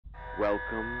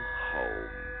Welcome home.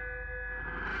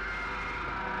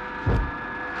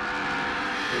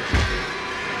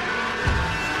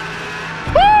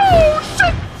 Oh,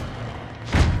 shit!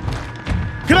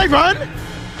 Can I run?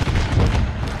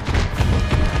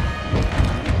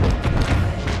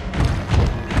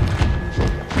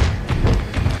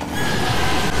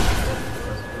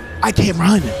 I can't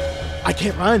run. I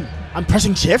can't run. I'm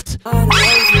pressing shift.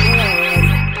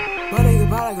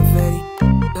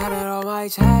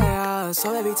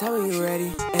 So baby, tell me you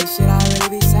ready. And shit, I really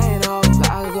be saying, oh,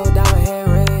 I could go down here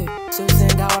red. So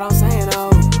saying, got what I'm saying,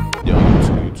 oh. Yo,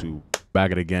 YouTube.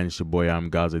 Back at it again. It's your boy,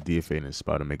 iAmGaza, DFA, and it's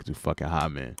about to make it too fucking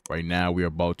hot, man. Right now, we are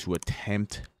about to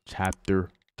attempt Chapter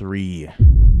 3.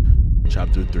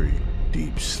 Chapter 3,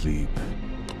 Deep Sleep.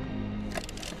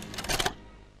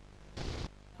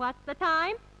 What's the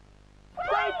time?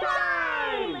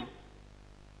 Playtime!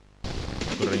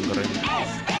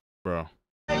 Bro.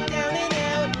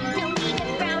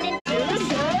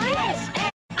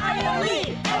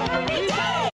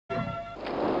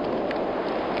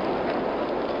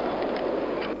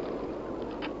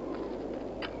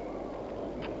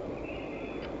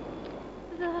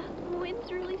 The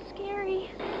wind's really scary.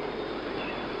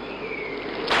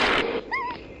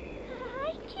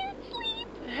 I can't sleep.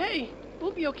 Hey,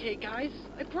 we'll be okay, guys.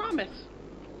 I promise.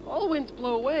 All winds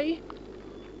blow away.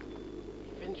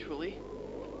 Eventually.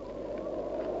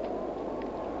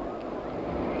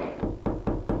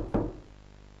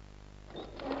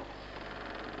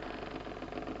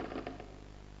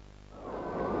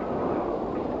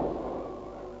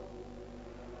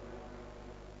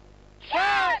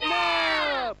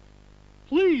 CATNAP!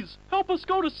 Please, help us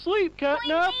go to sleep, CATNAP! We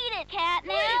need it, CATNAP.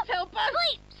 Please help us!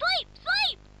 Sleep, sleep,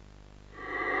 sleep.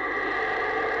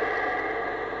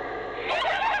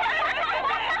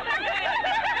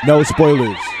 No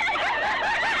spoilers.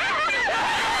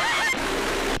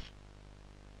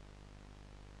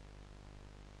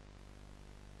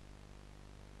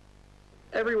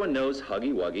 Everyone knows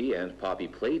Huggy Wuggy and Poppy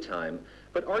Playtime,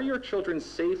 but are your children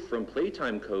safe from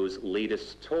Playtime Co.'s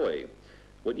latest toy?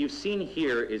 What you've seen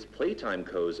here is Playtime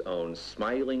Co.'s own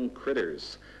Smiling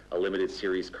Critters, a limited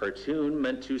series cartoon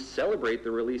meant to celebrate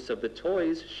the release of the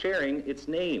toys sharing its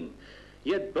name.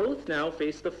 Yet both now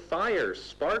face the fire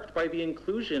sparked by the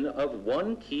inclusion of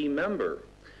one key member.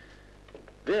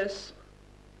 This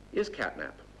is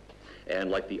CATNAP.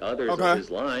 And like the others of his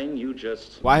line, you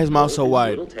just Why his mouth so his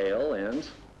wide? little tail and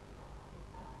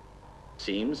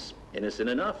seems innocent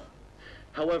enough.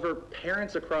 However,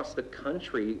 parents across the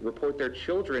country report their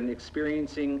children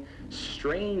experiencing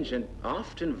strange and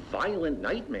often violent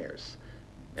nightmares.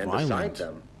 And beside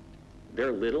them,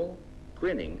 their little,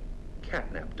 grinning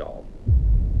CATNAP doll.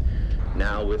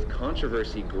 Now, with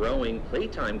controversy growing,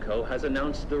 Playtime Co. has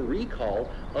announced the recall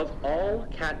of all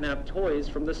CATNAP toys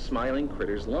from the Smiling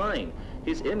Critters line.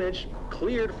 His image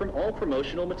cleared from all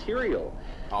promotional material.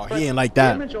 Oh, he ain't like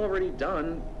that. Damage already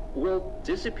done. Will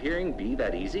disappearing be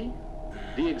that easy?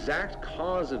 The exact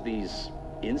cause of these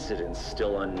incidents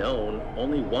still unknown.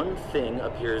 Only one thing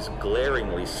appears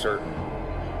glaringly certain.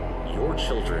 Your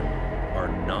children are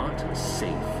not safe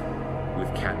with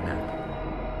CATNAP.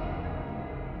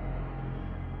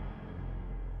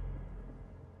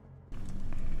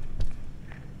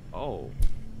 Oh.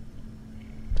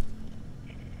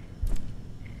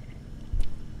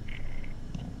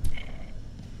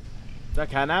 Is that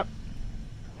CATNAP?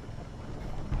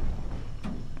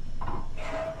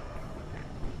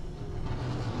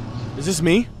 Is this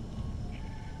me?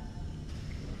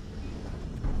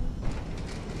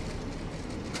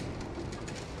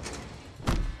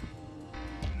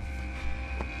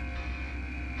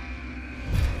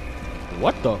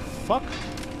 What the fuck?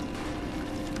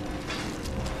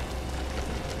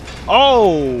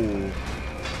 Oh!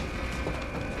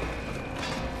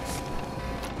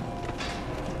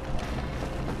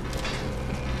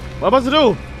 What am I supposed to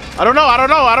do? I don't know, I don't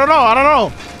know, I don't know, I don't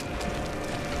know.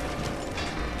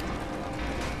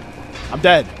 I'm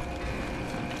dead.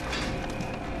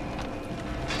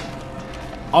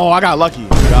 Oh, I got lucky.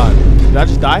 God. Did I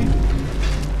just die?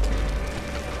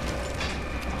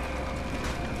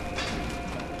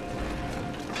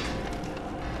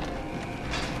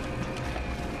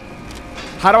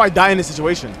 How do I die in this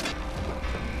situation?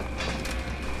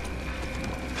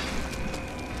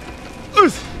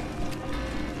 Oof.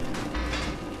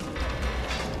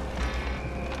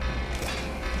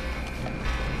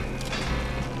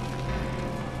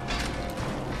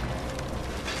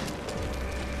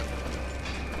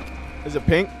 Is it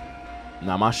pink?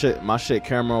 Nah, my shit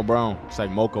caramel brown. It's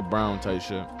like mocha brown type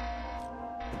shit.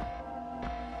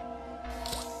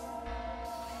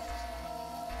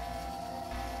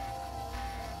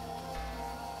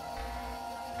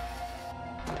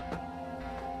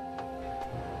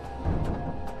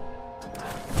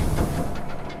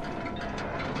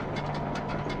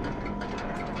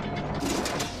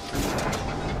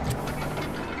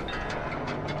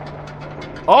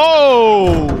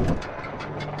 Oh!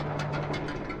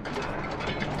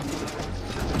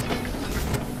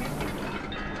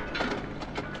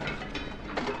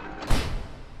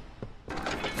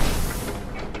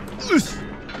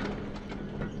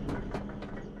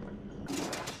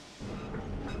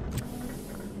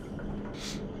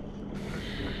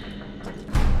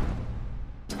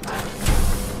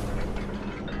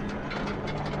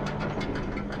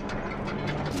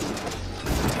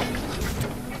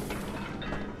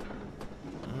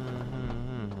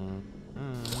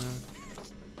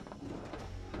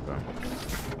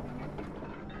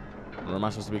 Where am I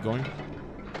supposed to be going?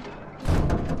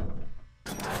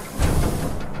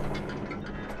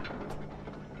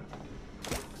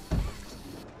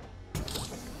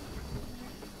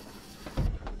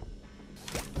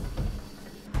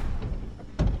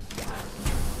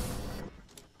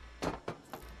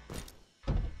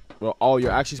 Bro, oh,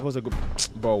 you're actually supposed to go.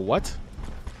 Bro, what?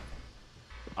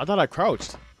 I thought I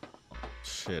crouched.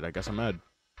 Shit, I guess I'm mad.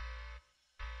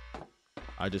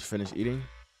 I just finished eating.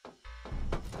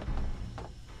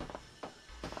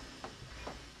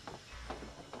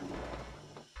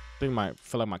 I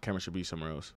feel like my camera should be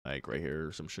somewhere else, like right here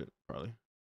or some shit, probably,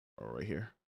 or right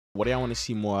here. What do y'all want to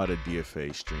see more out of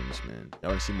DFA streams, man?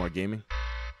 Y'all want to see more gaming?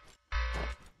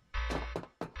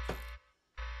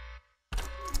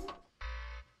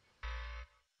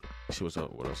 Let's see what's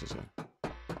up. What else is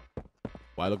it?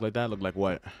 Why I look like that? Look like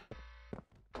what?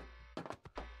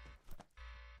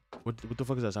 What the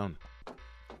fuck is that sound?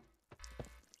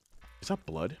 Is that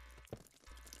blood?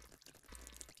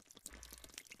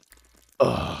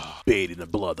 Ugh. Bathed in the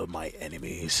blood of my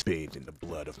enemies. Bathed in the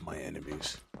blood of my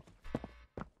enemies.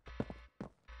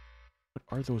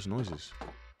 What are those noises?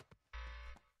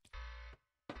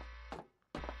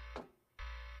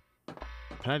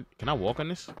 Can I walk on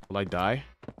this? Will I die?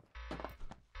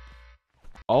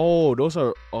 Oh, those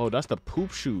are, oh, that's the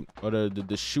poop chute, or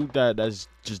the chute that's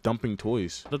just dumping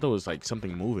toys. I thought that was like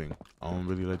something moving. I don't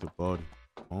really like the body.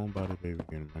 Own body, baby,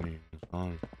 getting money. It's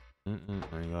fine. All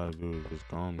you gotta do is just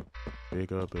calm,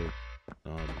 pick up it,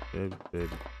 baby.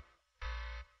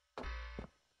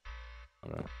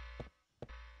 Alright.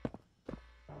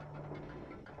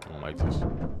 I don't like this.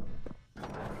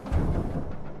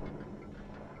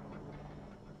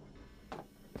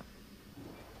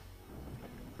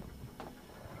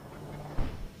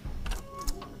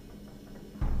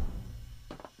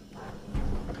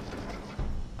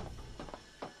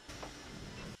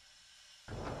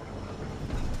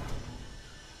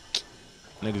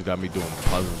 Niggas got me doing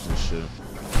puzzles and shit.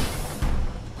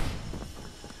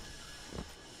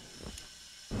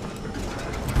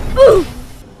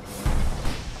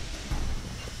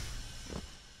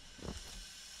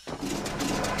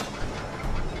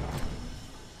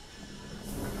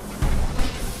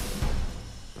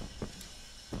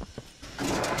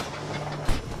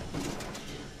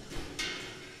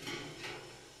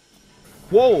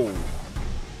 Whoa!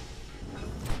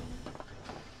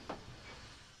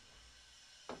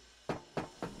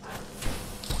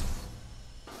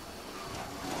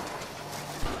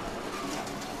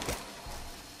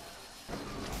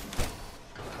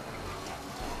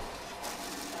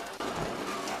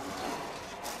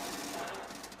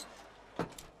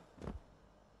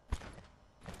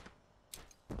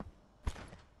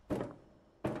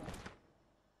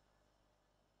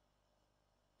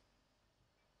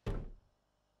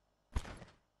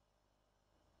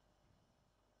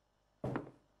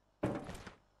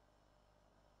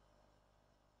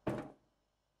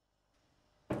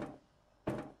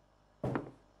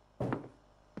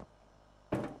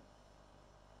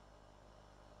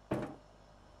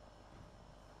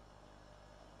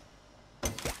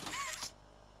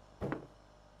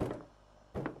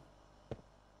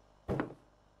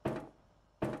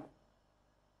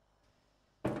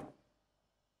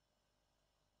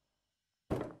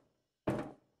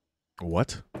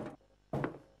 What?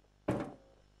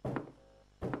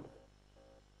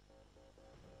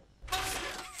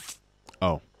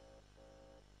 Oh.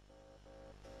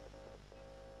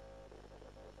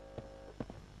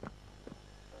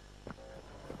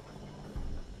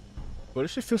 But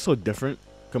this shit feels so different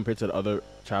compared to the other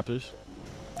chapters.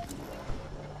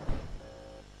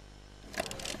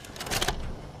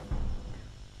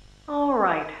 All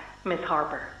right, Miss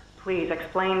Harper. Please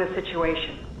explain the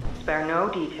situation. Spare no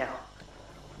detail.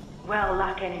 Well,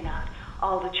 like any night,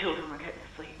 all the children were getting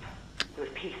to sleep. It was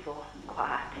peaceful,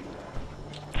 quiet.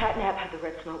 CATNAP had the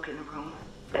red smoke in the room.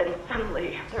 Then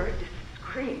suddenly, there was this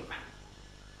scream.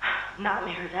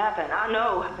 Nightmares happen, I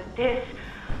know, but this,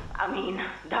 I mean,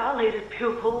 dilated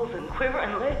pupils and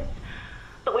quivering lips.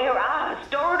 The way her eyes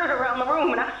darted around the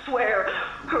room, and I swear,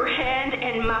 her hand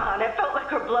in mine, it felt like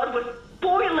her blood was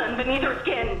boiling beneath her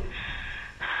skin.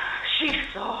 She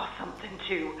saw something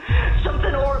too.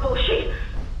 Something horrible.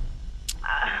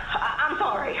 I'm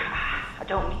sorry. I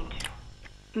don't mean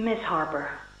to. Miss Harper,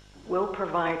 we'll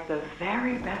provide the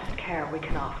very best care we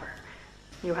can offer.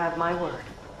 You have my word.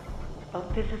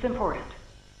 But this is important.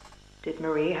 Did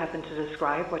Marie happen to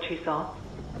describe what she saw?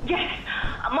 Yes,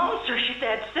 a monster, she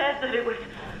said that it was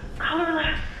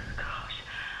colorless. Gosh,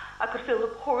 I could feel the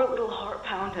poor little heart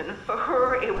pounding. For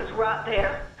her, it was right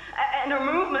there. And her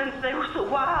movements, they were so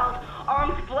wild.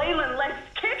 Arms flailing, legs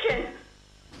kicking.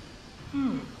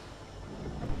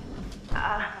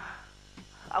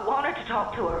 I wanted to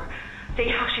talk to her, see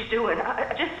how she's doing.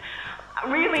 I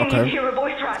really need to hear her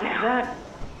voice right now. That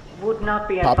would not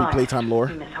be Poppy advice, Playtime lore.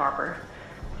 Miss Harper.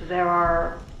 There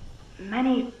are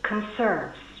many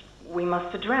concerns we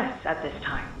must address at this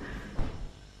time.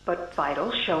 But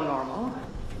vitals show normal,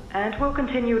 and we'll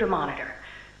continue to monitor.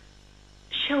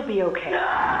 She'll be okay. No!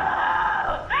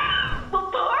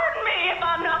 Well, pardon me if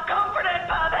I'm not comforted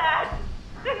by that.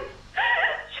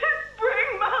 Just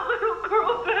bring my little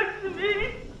girl back to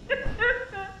me.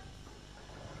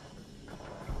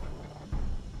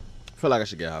 I feel like I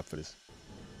should get hot for this.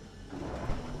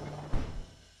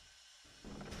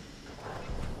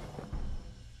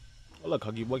 Oh, look,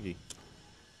 Huggy Wuggy.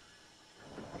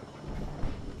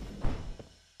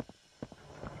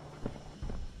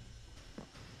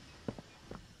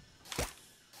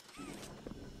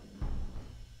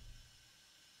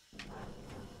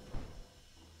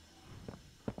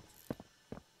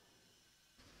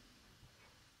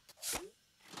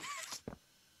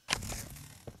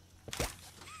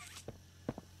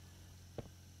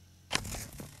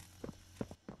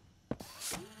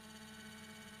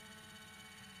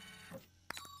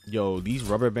 Yo, these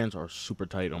rubber bands are super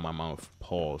tight on my mouth.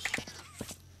 Pause.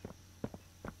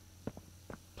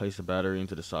 Place the battery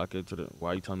into the socket to the...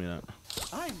 Why are you telling me that?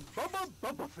 I'm Bubba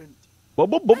Bubbaphant.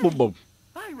 Bubba.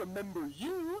 I remember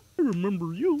you. I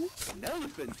remember you. An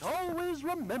elephant always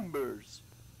remembers.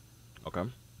 Okay.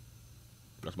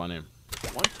 That's my name.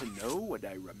 Want to know what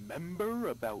I remember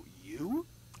about you?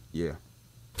 Yeah.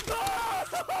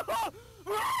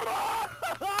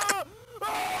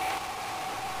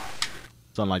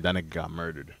 Something like that nigga got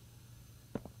murdered.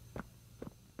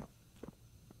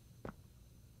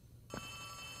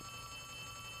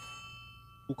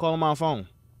 Who calling my phone?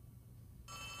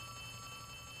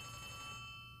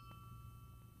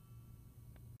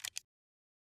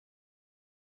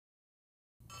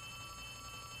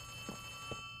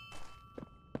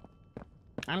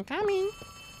 I'm coming.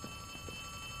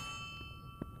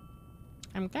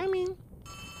 I'm coming.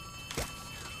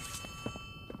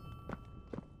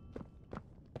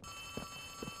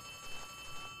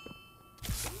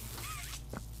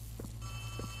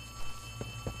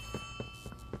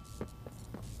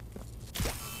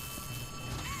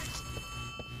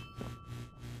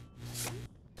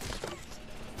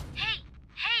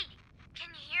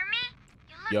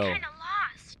 Yo. Yo. Kind of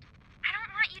lost. I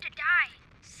don't want you to die,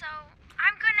 so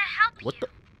I'm gonna help What you. the?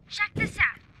 Check this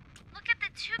out. Look at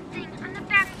the tube thing on the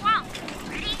back wall.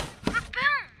 Ready?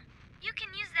 Boom! You can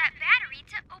use that battery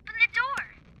to open the door.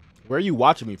 Where are you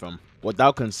watching me from?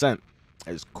 Without consent.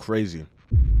 It's crazy.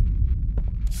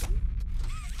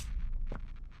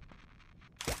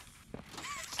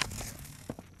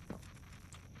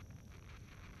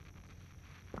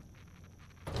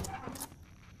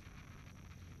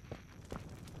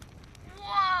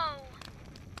 Whoa!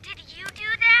 Did you do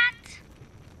that?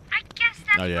 I guess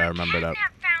that's Oh, yeah, where I remember that.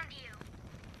 CATNAP found you.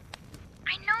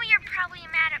 I know you're probably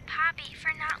mad at Poppy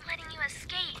for not letting you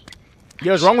escape. but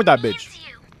Yeah, what's wrong with that she bitch? needs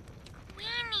you. We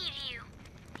need you.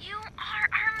 You are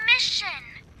our mission.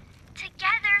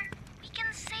 Together, we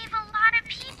can save a lot of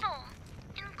people,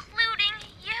 including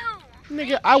you.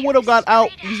 Nigga, I would have got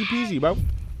out Straight easy ahead. peasy, bro.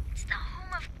 It's the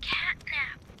home of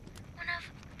CATNAP, one of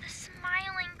the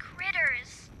smiling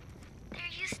critters.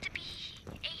 There used to be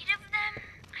 8 of them,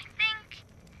 I think.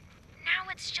 Now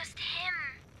it's just him.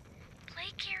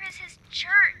 Playcare is his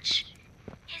church,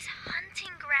 his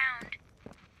hunting ground,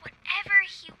 whatever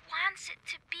he wants it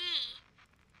to be.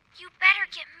 You better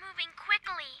get moving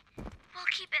quickly.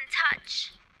 We'll keep in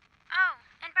touch. Oh,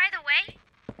 and by the way,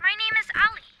 my name is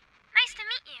Ali. Nice to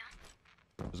meet you.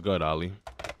 It's good, Ali.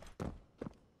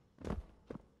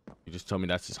 You just told me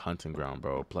that's his hunting ground,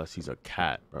 bro. Plus, he's a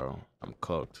cat, bro. I'm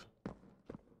cooked.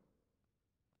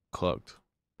 Cooked.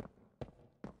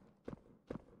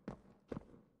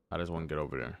 How does one get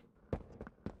over there?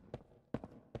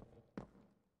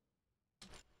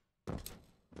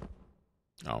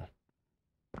 Oh.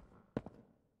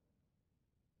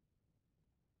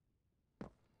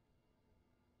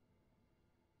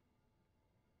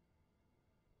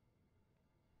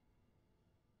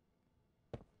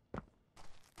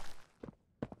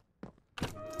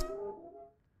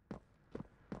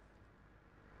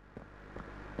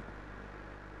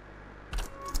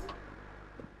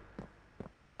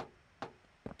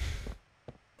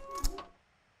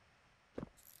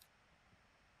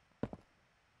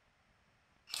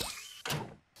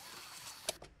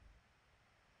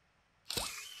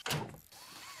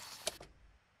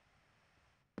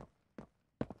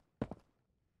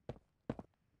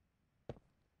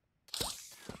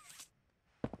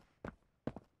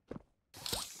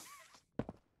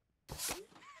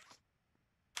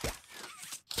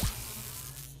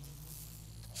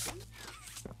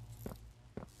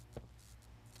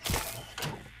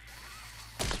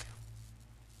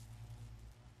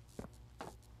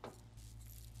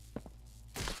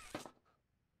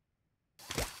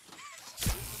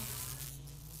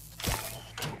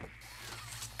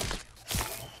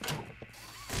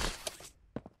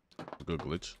 Good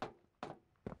glitch.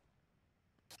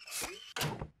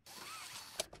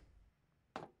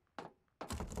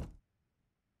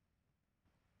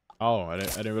 Oh, I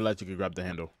didn't realize you could grab the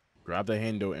handle. Grab the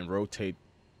handle and rotate.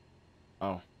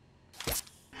 Oh.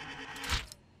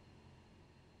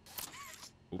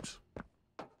 Oops.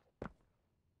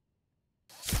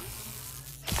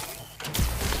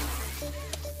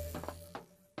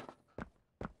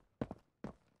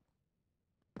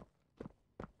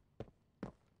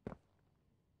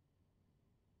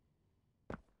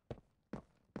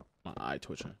 My eye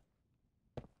twitching.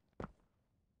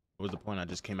 What was the point? I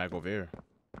just came back over here.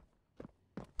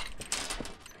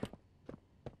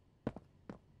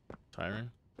 Tyron?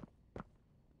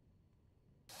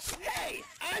 Hey,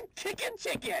 I'm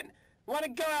Chicken. Want to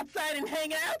go outside and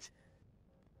hang out?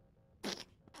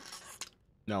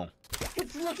 No.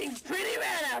 It's looking pretty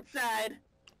rad outside.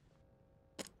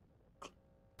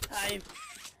 I've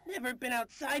never been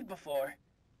outside before.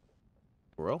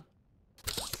 Bro?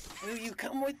 Will you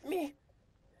come with me?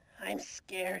 I'm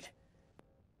scared.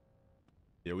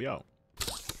 Here we out.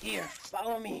 Here,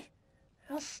 follow me.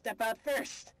 I'll step out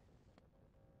first.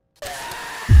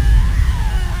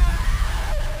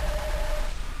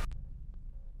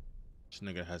 This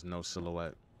nigga has no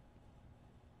silhouette.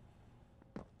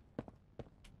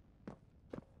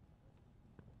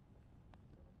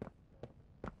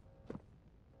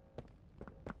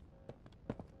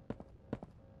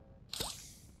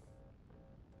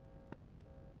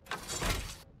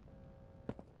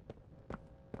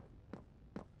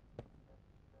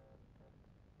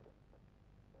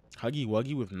 Huggy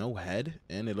Wuggy with no head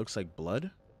and it looks like blood?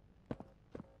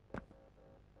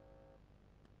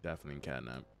 Definitely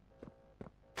CATNAP.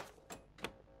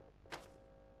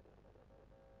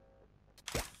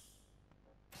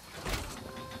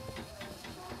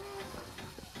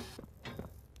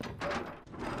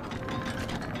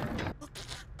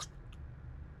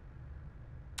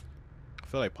 I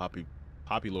feel like Poppy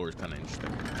lore is kind of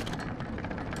interesting.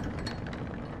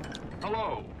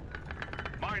 Hello,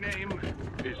 my name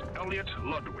is Elliot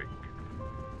Ludwig.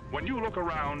 When you look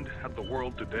around at the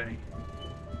world today,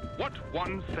 what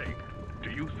one thing do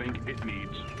you think it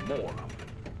needs more of?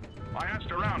 I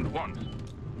asked around once.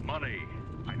 Money,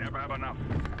 I never have enough.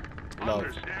 Love.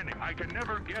 Understanding, I can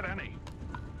never get any.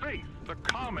 Faith, the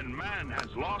common man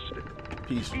has lost it.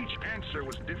 Peace. Each answer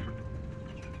was different.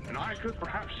 And I could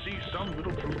perhaps see some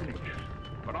little truth in each.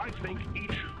 But I think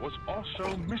each was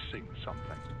also missing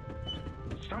something.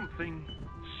 Something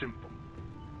simple.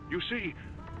 You see,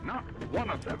 not one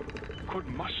of them could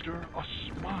muster a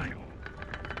smile.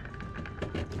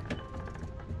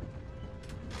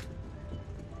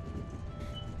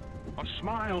 A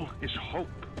smile is hope.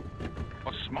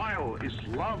 A smile is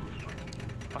love.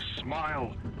 A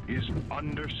smile is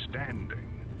understanding.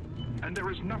 And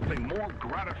there is nothing more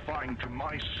gratifying to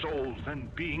my soul than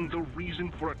being the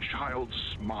reason for a child's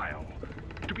smile.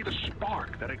 To be the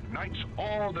spark that ignites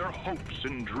all their hopes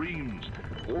and dreams.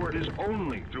 For it is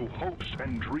only through hopes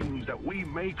and dreams that we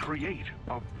may create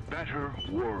a better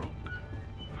world.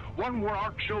 One where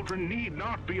our children need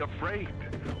not be afraid.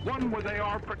 One where they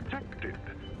are protected.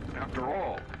 After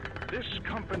all, this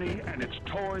company and its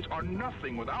toys are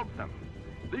nothing without them.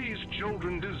 These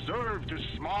children deserve to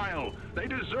smile. They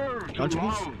deserve to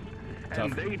love.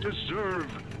 And they deserve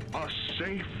a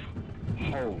safe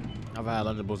home. I've had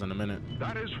Lunchables in a minute.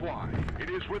 That is why it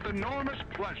is with enormous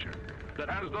pleasure that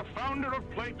as the founder of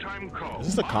Playtime Co., Is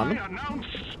this a condom? I announce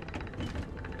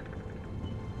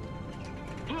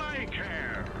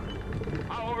Playcare,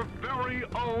 our very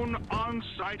own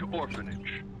on-site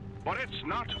orphanage. But it's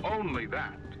not only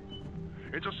that.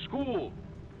 It's a school,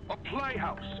 a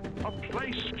playhouse, a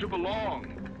place to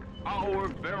belong. Our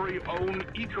very own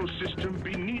ecosystem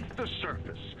beneath the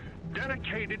surface,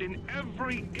 dedicated in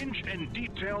every inch and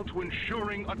detail to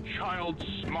ensuring a child's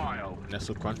smile.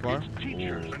 Nestle Crunch Bar? Its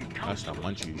teachers Ooh, and that's the counselors,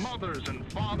 munchies. mothers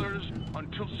and fathers,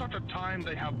 until such a time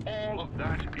they have all of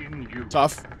that in you.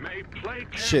 Tough. May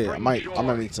Playcare Shit, I bring might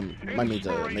joy, need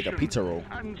to make a pizza roll.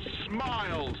 and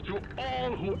smiles to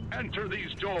all who enter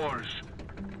these doors.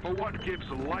 For what gives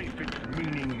life its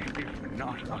meaning if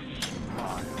not a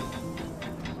smile?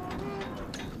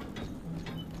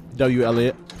 W.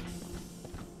 Elliot.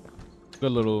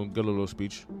 Good little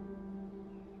speech.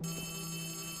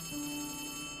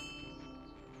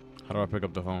 How do I pick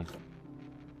up the phone?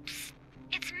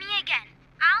 It's me again.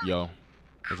 Yo, what's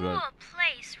Cool good?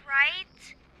 place, right?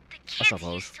 The kids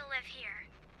suppose. used to live here.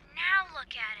 Now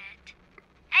look at it.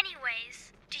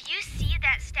 Anyways, do you see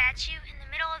that statue in the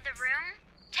middle of the room?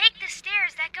 Take the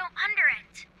stairs that go under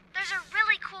it. There's a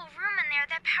really cool room in there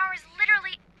that powers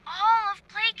literally all of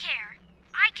Playcare.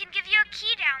 I can give you a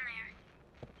key down there.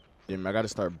 Damn, I gotta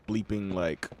start bleeping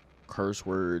like curse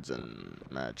words and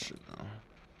match. You know.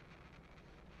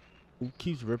 Who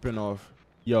keeps ripping off?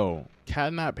 Yo,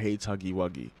 CATNAP hates Huggy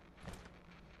Wuggy.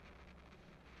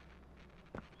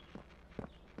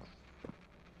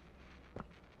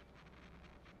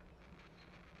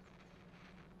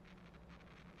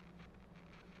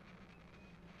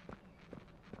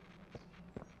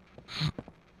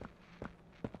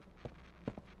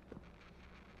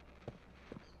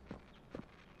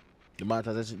 The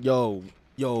monetization.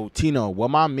 Yo, Tino,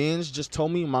 what my mans just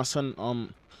told me, my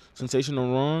son,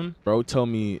 Sensational Ron, bro, told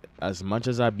me as much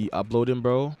as I be uploading,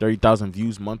 bro, 30,000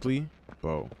 views monthly,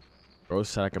 bro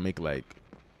said I can make like,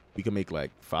 we can make like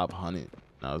 500.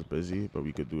 I was busy, but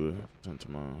we could do it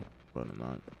tomorrow, but I'm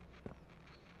not.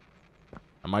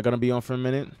 Am I gonna be on for a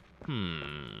minute?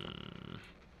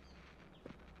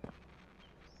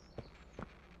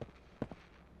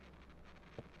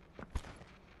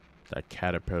 That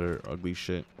caterpillar ugly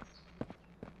shit.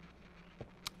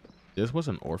 This was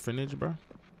an orphanage, bro.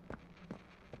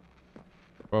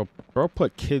 Bro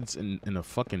put kids in a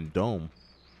fucking dome.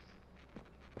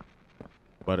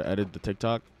 But I edit the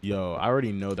TikTok. Yo, I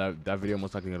already know that video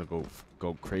most likely gonna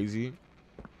go crazy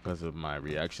because of my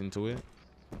reaction to it,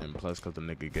 and plus because the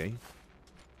nigga gay.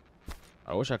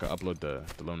 I wish I could upload the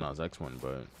Lil Nas X one,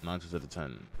 but 9 out of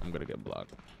 10, I'm gonna get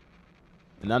blocked.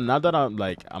 And now that I'm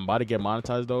about to get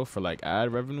monetized though for like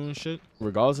ad revenue and shit,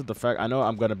 regardless of the fact, I know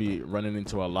I'm gonna be running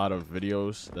into a lot of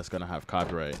videos that's gonna have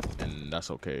copyright, and that's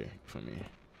okay for me.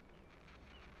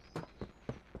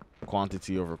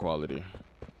 Quantity over quality.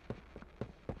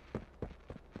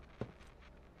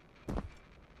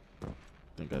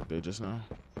 Think I did just now.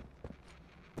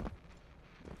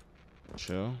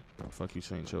 Chill. Fuck you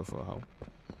saying chill for how?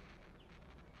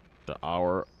 The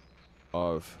hour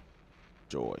of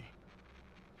joy.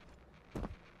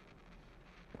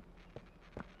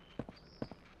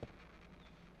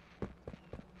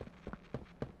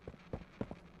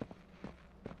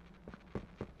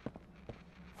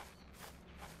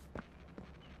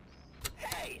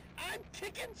 Hey, I'm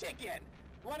Chicken.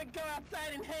 Wanna go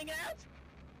outside and hang out?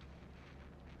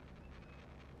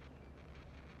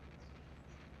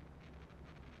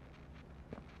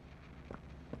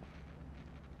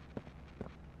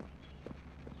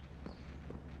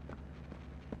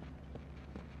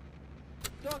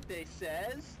 Dorothy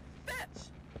says, fetch!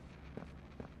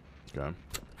 Okay.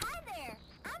 Hi there,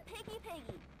 I'm Piggy.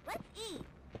 Let's eat.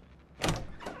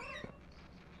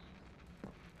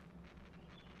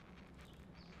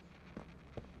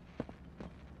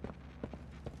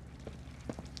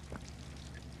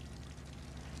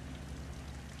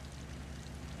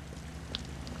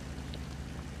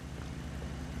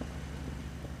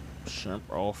 Shrimp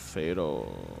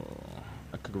Alfredo.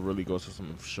 I could really go to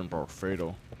some shrimp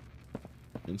Alfredo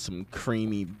and some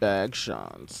creamy bag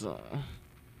shots.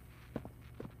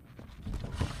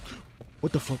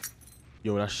 What the fuck?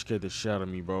 Yo, that scared the shit out of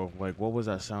me, bro. Like, what was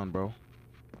that sound, bro?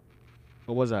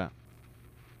 What was that?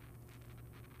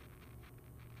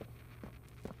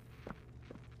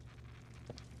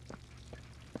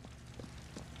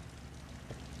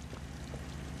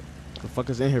 The fuck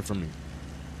is in here for me?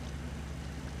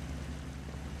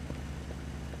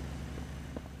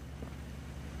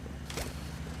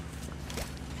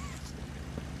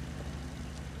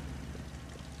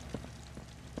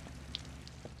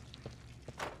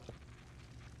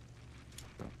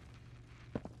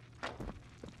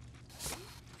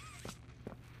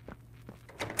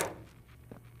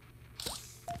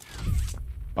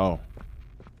 Oh.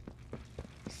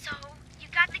 So, you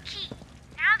got the key.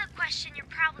 Now the question you're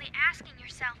probably asking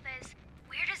yourself is,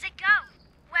 where does it go?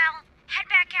 Well, head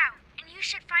back out, and you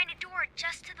should find a door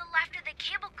just to the left of the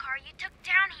cable car you took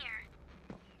down here.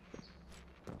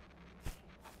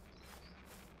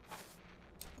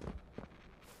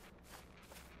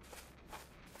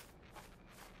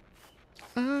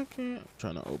 Okay. I'm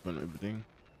trying to open everything.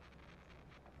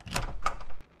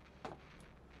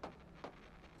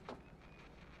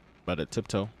 About to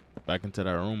tiptoe back into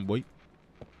that room, boy.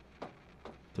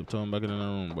 Tiptoeing back into that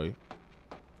room, boy.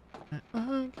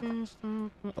 I can't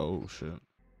stop. Oh shit.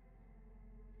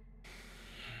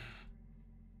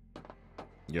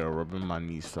 Yo, rubbing my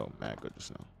knees felt mad good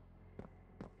just now.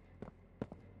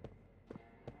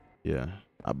 Yeah,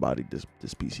 I bodied this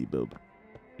PC build.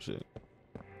 Shit.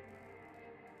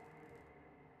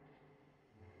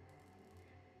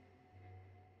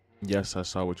 Yes, I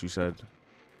saw what you said.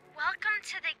 Welcome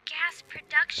to the gas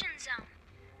production zone,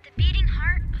 the beating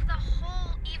heart of the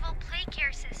whole evil play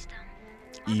care system.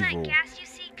 All that gas you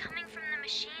see coming from the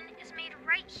machine is made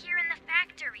right here in the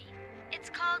factory. It's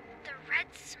called the red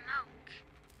smoke.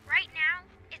 Right now,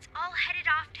 it's It's all headed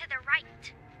off to the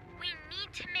right. We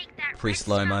need to make that Pretty red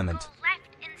slow smoke moment. go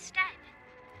left instead.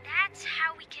 That's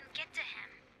how we can get to him.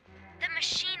 The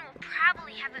machine will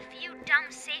probably have a few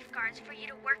dumb safeguards for you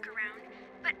to work around,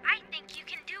 but I think you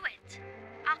can do it.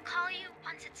 I'll call you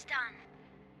once it's done.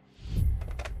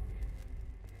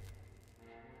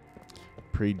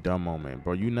 Pretty dumb moment,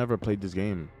 bro. You never played this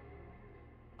game.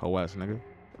 Ho ass nigga.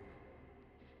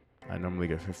 I normally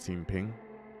get 15 ping.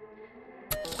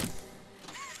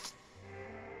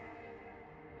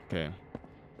 Okay.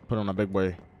 Put on a big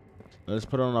boy. Let's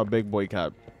put on a big boy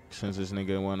cap. Since this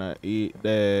nigga wanna eat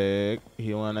dick.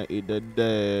 He wanna eat the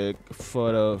dick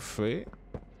for the free.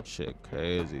 Shit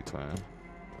crazy, twin.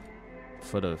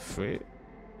 For the free?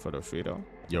 For the free though?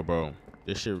 Yo, bro.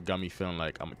 This shit got me feeling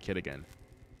like I'm a kid again.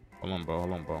 Hold on, bro.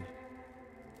 Hold on, bro.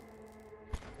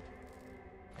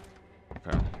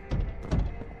 Okay.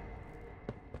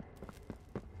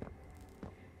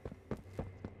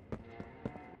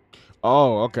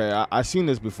 Oh, okay. I seen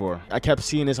this before. I kept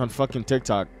seeing this on fucking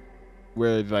TikTok,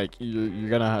 where like you're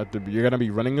gonna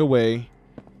be running away,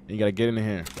 and you gotta get in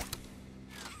here.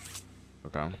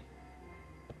 Okay.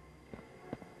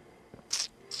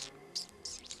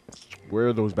 Where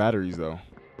are those batteries though?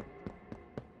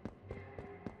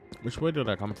 Which way did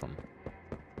I come from?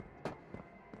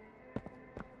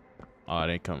 Oh, I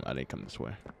didn't come this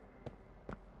way.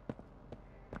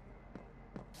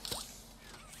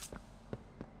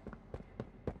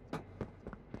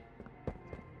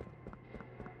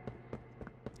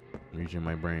 Reaching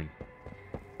my brain.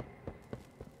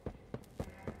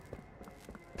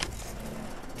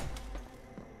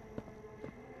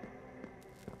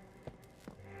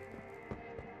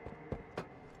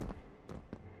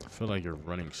 I feel like you're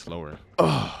running slower.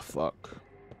 Oh, fuck.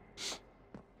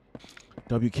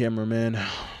 W cameraman.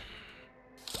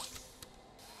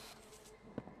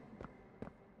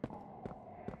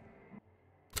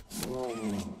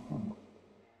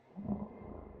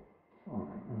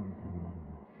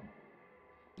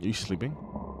 You sleeping?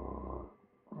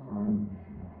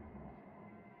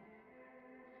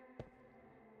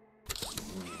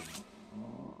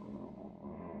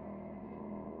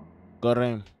 Got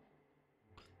him.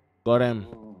 Got him.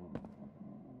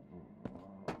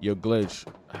 Yo, Glitch,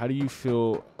 how do you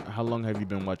feel? How long have you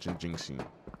been watching Jinxie?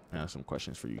 I have some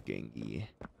questions for you, Gangy.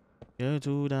 You're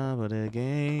too down for the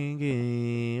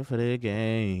Gangy. For the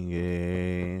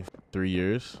Gangy. 3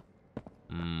 years?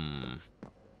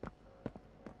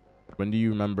 When do you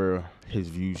remember his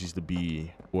views used to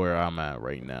be where I'm at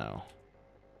right now?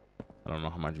 I don't know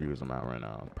how much views I'm at right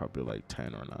now. Probably like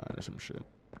 10 or 9 or some shit.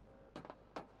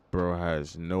 Bro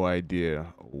has no idea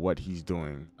what he's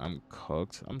doing. I'm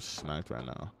cooked. I'm smacked right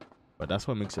now. But that's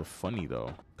what makes it funny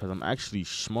though. Because I'm actually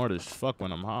smart as fuck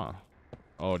when I'm high.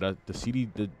 Oh, that the CD,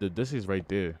 the disc is right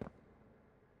there.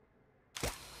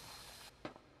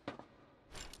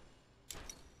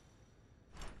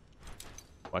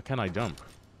 Why can't I jump?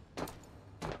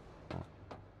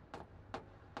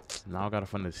 Now I gotta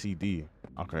find the CD.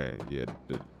 Okay, yeah.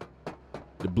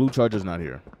 The blue charger's not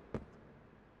here.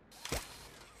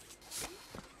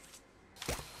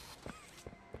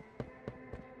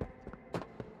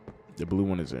 The blue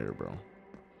one is there, bro.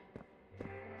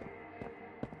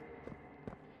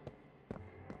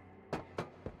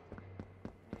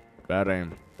 Bad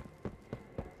aim.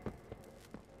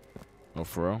 Oh,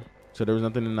 for real? So there was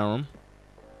nothing in that room?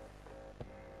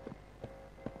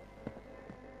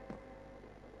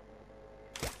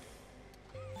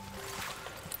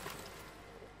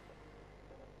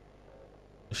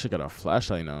 This shit got a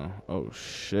flashlight now. Oh,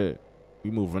 shit.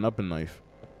 We moving up in life.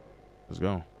 Let's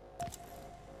go.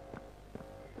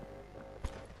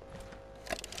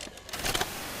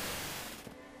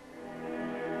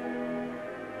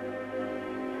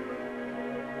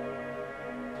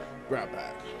 Grab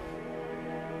back.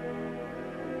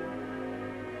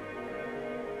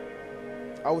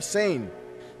 I was saying,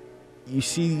 you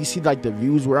see like the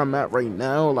views where I'm at right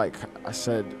now. Like I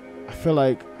said, I feel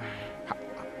like,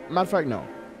 matter of fact, no.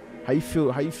 How you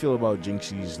feel about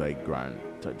Jinxie's like grind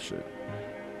type shit?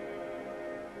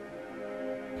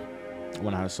 I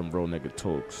wanna have some real nigga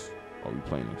talks while we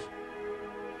playing this.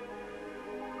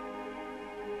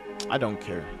 I don't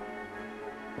care.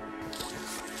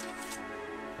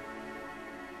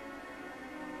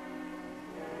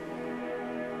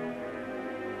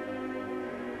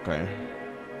 Okay.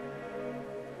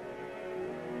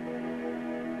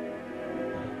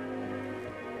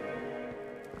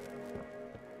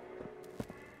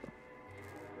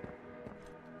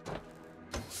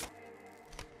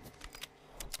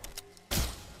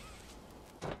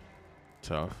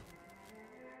 Tough.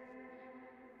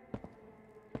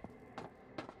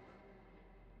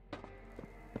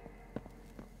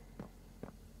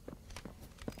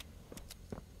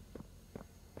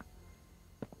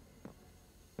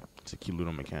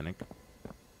 Ludo mechanic.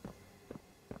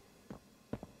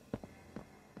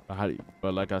 But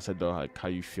but like I said though, like how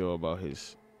you feel about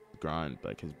his grind,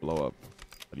 like his blow up?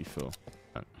 How do you feel?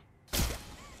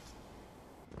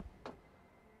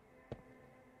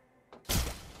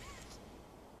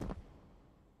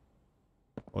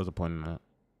 What was the point in that?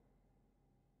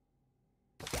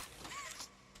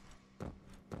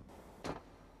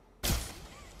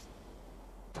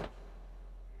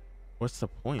 What's the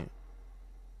point?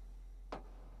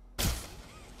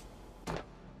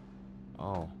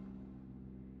 Oh.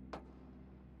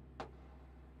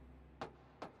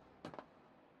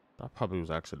 That probably was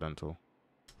accidental.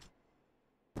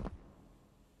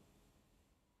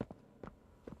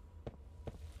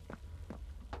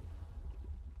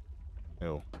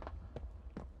 Ew.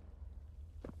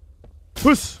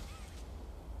 Puss!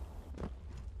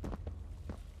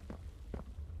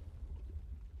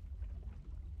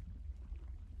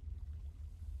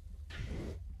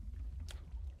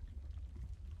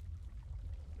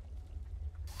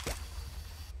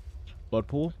 Blood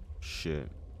pool? Shit.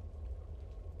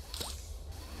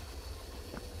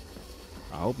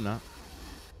 I hope not.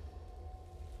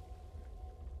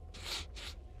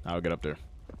 I'll get up there.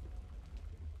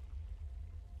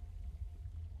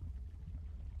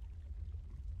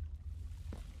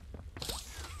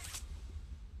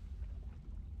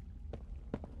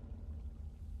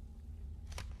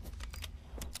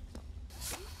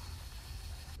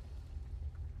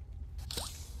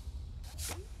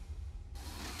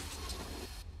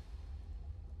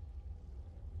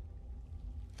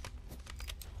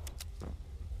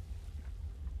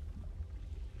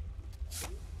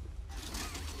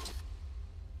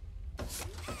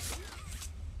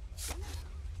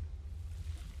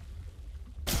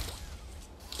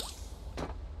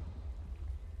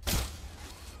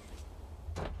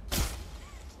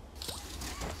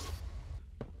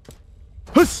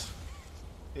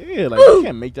 Yeah, like you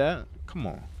can't make that. Come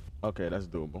on. Okay, that's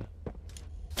doable.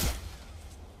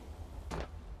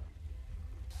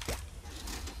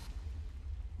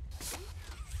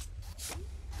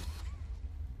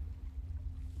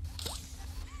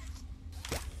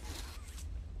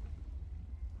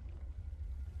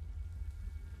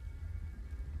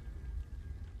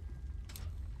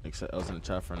 Except I was in the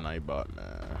chat for Nightbot,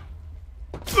 man.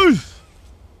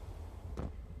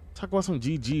 Talk about some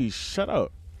GG. Shut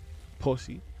up,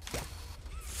 pussy.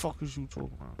 Fuck is you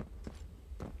talking about?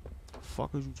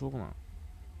 Fuck is you talking about?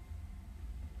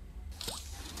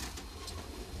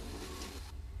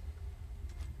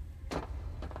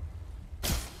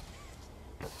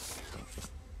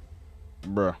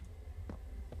 Bruh.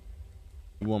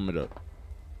 You want me to?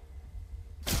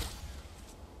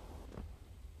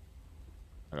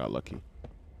 I got lucky.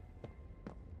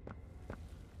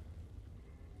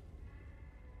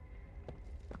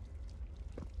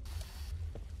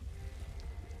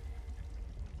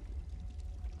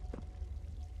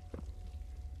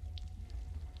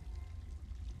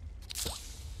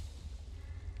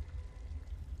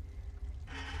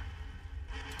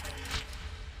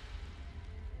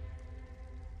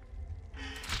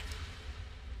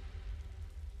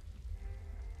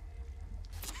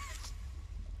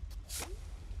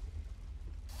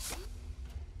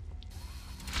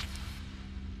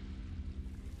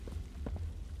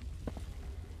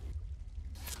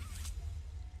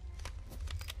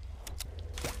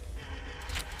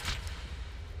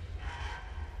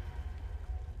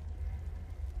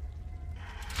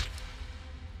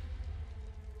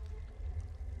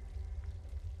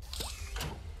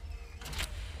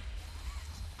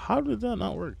 How did that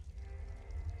not work?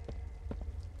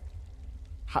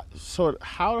 So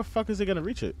how the fuck is it gonna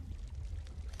reach it?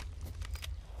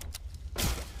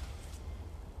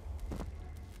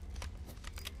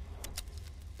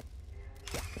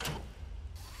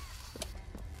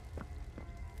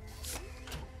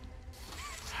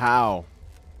 How?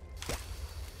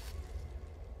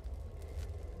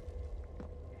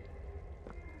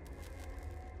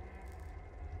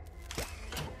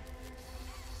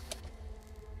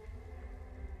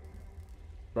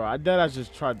 Bro, I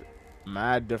just tried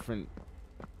mad different.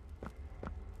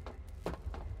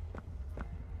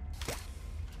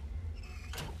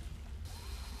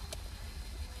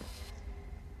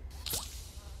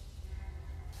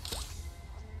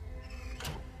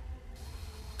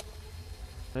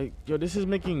 Like, yo, this is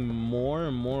making more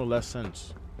and more less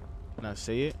sense. Can I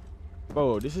say it?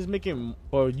 Bro, this is making,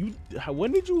 bro,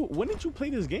 when did you play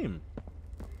this game?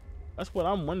 That's what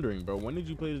I'm wondering, bro. When did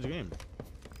you play this game?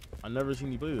 I never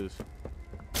seen you play this.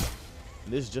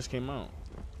 This just came out.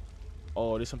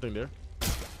 Oh, there's something there.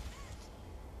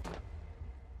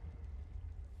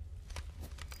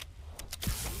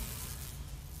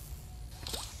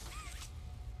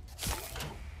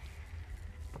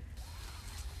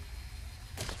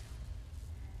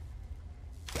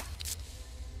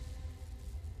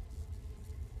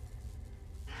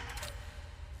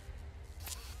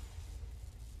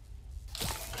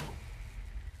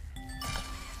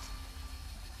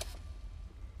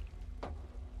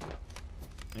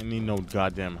 I need no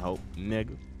goddamn help,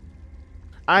 nigga.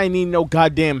 I ain't need no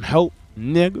goddamn help,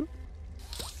 nigga.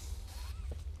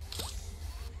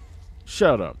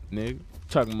 Shut up, nigga.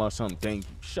 Talking about something, thank you.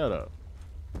 Shut up.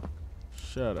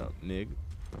 Shut up, nigga.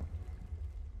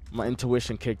 My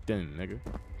intuition kicked in, nigga.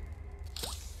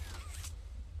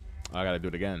 Oh, I gotta do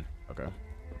it again. Okay.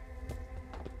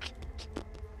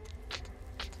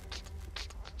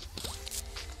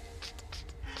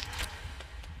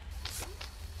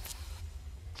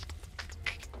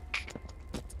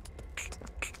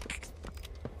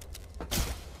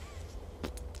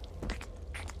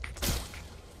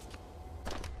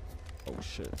 Oh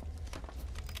shit.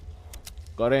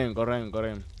 Got in.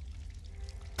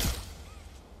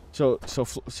 So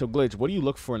Glitch, what do you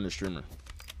look for in the streamer?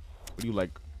 What do you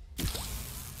like?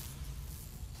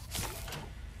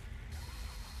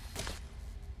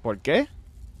 ¿Por qué?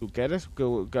 ¿Tú quieres que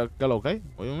lo que?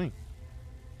 What do you mean?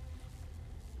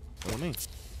 What do you mean?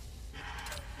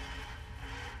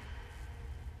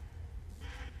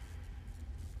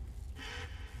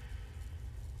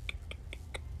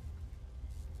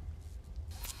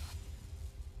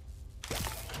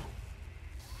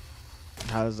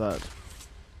 How is that?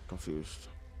 Confused.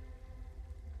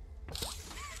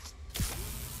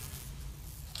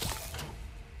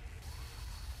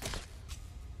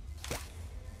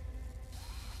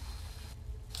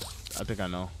 I think I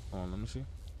know. Hold on, let me see.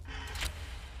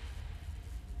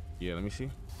 Yeah, let me see.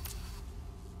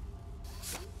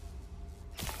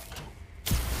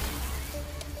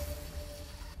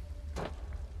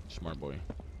 Smart boy.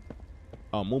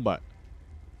 Oh, Moobot.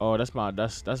 Oh,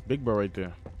 that's Big Bro right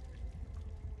there.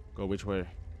 Go which way?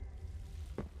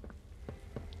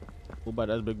 Moobot,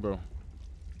 that's Big Bro.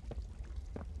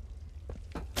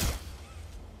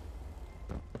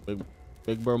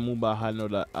 Big Bro Moobot handle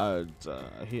the odds.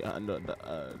 He handle the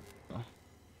odds.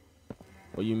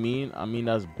 What you mean? I mean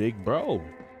that's Big Bro.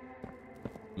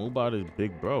 Moobot is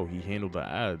Big Bro. He handled the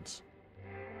ads.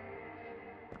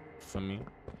 For me,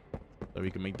 so we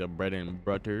can make the bread and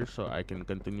butter, so I can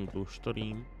continue to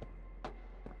stream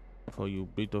for you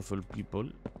beautiful people,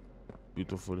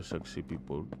 beautiful sexy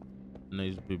people,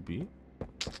 nice baby.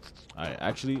 Alright,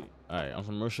 actually, alright, on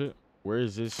some more shit. Where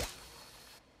is this?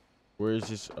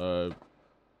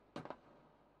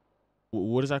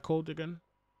 What is that called again?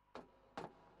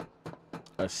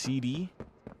 A CD?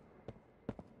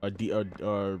 A D or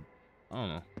I don't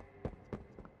know.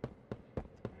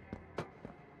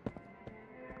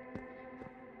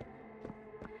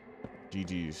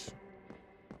 GG's.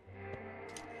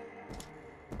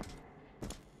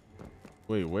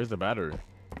 Wait, where's the battery?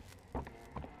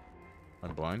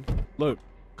 I'm blind. Look,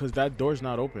 cause that door's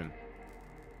not open.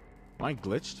 Am I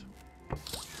glitched?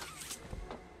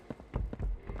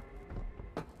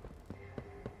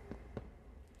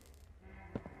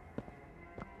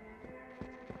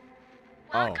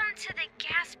 Welcome to the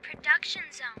gas production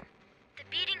zone, the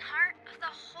beating heart of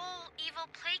the whole evil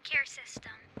play care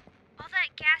system. All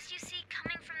that gas you see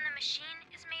coming from the machine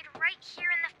is made right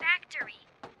here in the factory.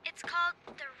 It's called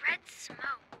the red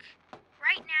smoke.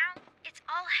 Right now, it's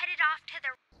all headed off to the...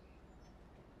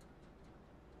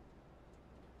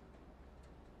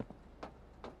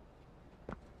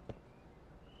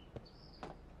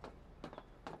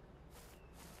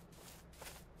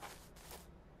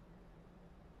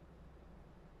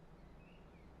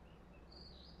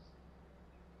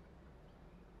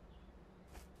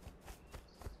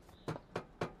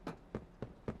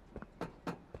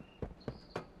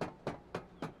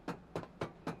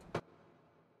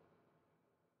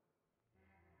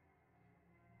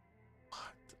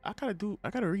 I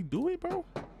gotta redo it, bro.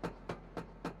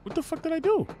 What the fuck did I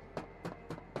do?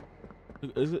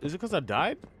 Is it because I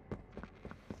died?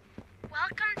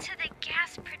 Welcome to the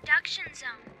gas production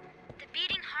zone, the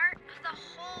beating heart of the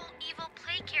whole evil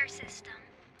play care system.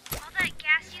 All that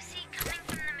gas you see coming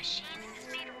from the machine is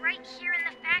made right here in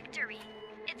the factory.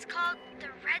 It's called the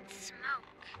red smoke.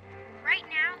 Right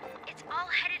now, it's all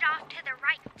headed off to the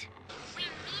right. We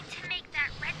need to make that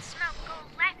red smoke go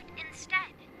left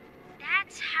instead.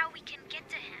 That's how we can get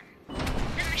to him.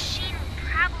 The machine will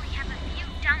probably have a few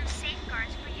dumb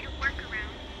safeguards for you to work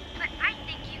around, but I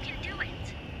think you can do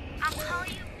it. I'll call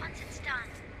you once it's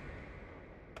done.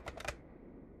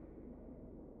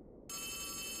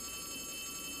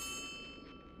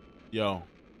 Yo,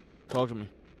 talk to me.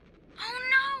 Oh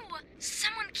no!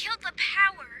 Someone killed the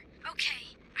power.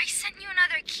 Okay, I sent you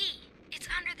another key. It's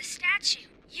under the statue.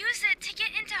 Use it to get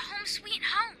into Home Sweet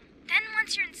Home. Then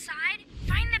once you're inside,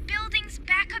 find the building's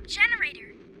backup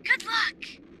generator. Good luck!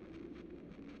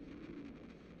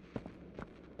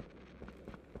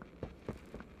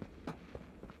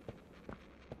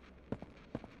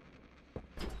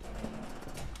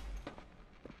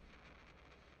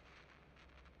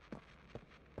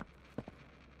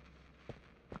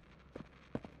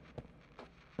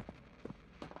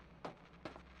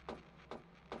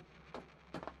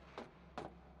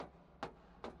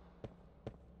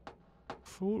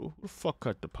 Who the fuck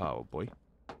cut the power, boy?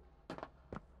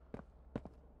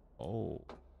 Oh.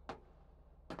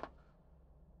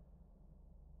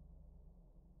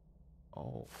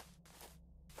 Oh.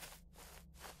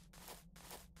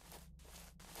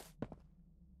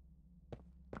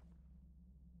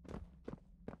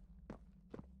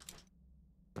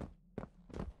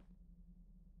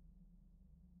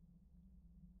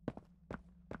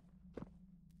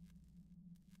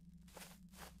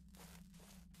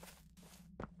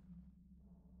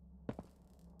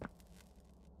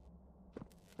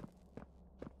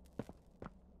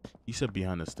 He said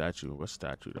behind the statue. What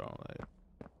statue though? Like,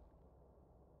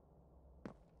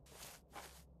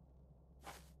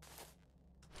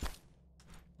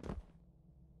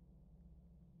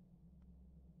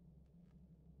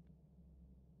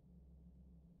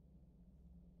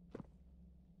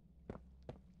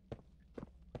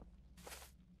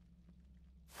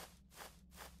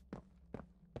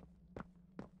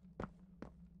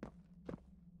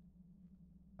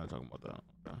 I'm talking about that.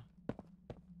 Okay.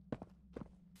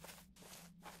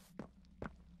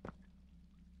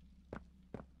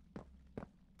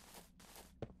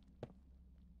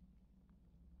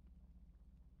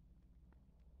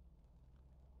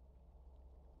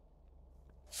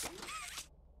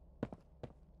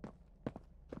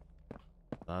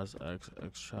 That's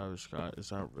X Travis Scott. Is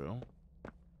that real?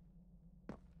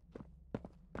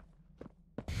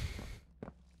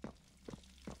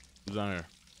 Who's on here?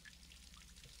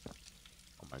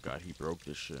 Oh my god, he broke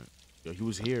this shit. Yo, he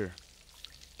was here.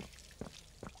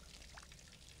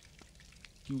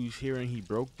 He was here and he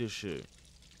broke this shit.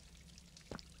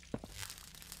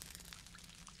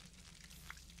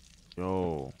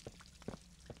 Yo.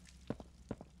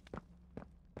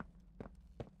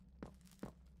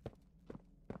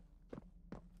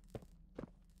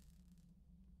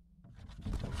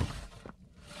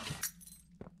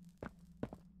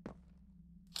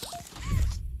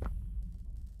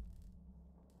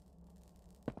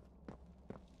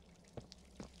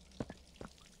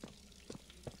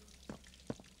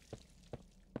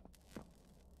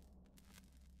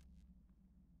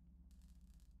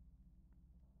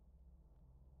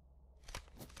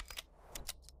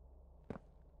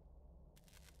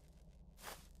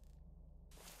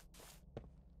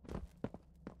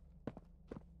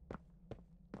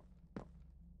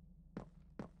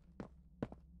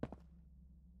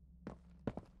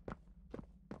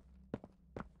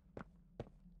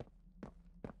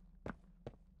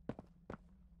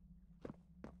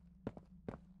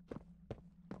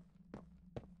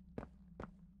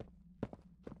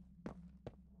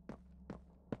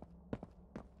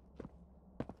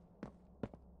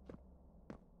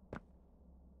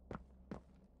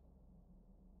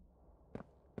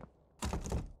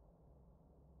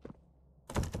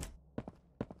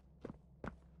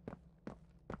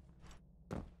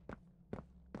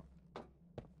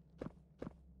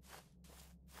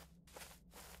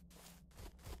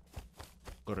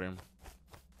 Correm.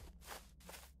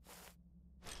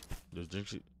 Does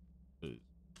Jinxie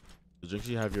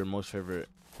have your most favorite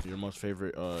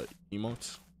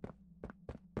emotes?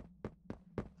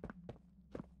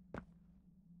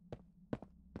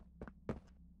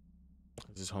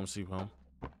 Is this home sweet home?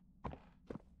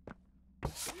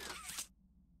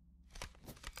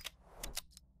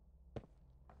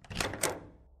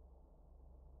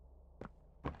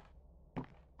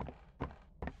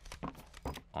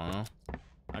 I don't know.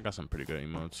 I got some pretty good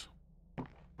emotes.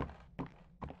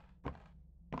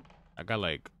 I got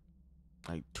like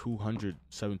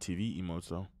 207 TV emotes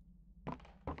though.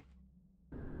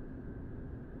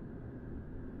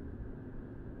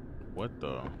 What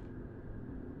the?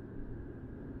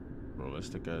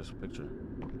 Realistic ass picture.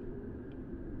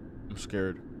 I'm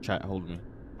scared. Chat, hold me.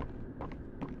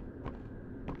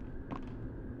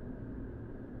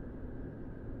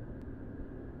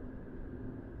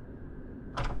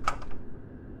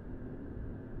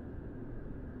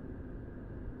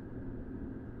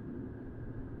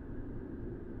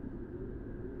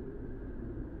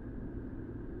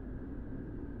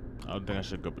 I don't think I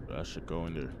should go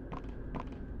in there.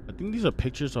 I think these are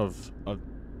pictures of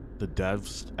the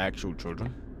dev's actual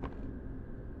children.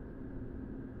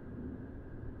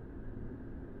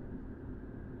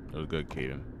 That was good,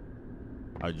 Kaden.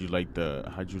 How'd you like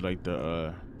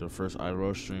the first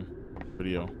iRoll stream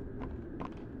video?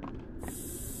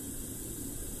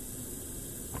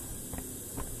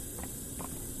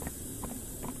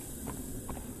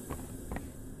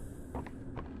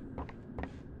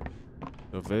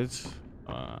 If it's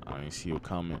I didn't see your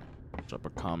comment. Drop a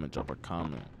comment.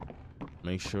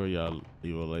 Make sure y'all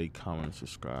leave a like, comment, and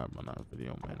subscribe on our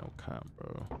video, man. No cap,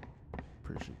 bro.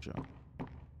 Appreciate y'all.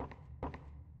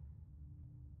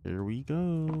 Here we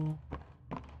go.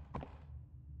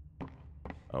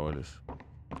 Oh, it is.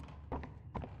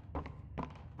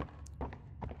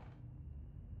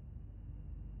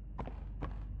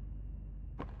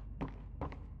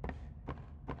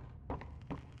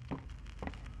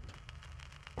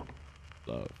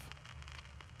 Love.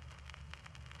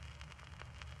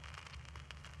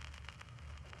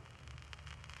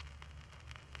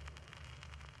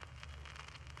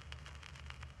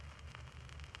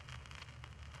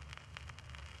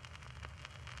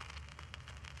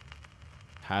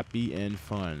 Happy and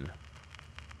fun.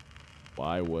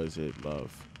 Why was it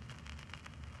love?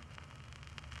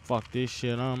 Fuck this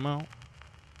shit, I'm out.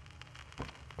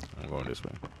 I'm going this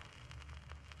way.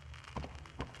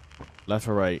 Left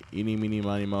or right? Eeny, meeny,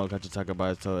 miny, mo. Got your taco by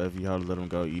his toe. If you hard to let him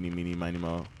go. Eeny, meeny, miny,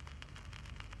 mo.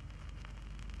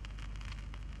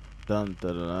 Dun,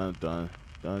 dun, dun, dun,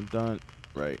 dun, dun.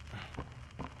 Right.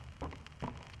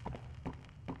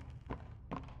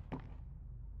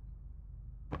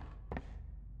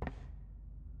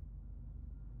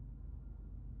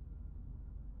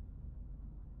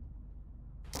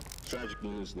 Tragic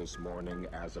news this morning.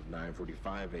 As of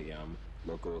 9:45 a.m.,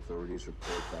 local authorities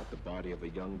report that the body of a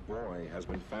young boy has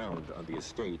been found on the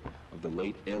estate of the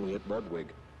late Elliot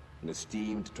Ludwig, an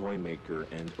esteemed toy maker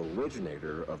and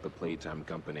originator of the Playtime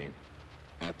Company.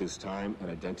 At this time, an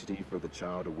identity for the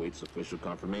child awaits official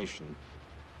confirmation.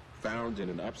 Found in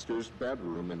an upstairs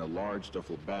bedroom in a large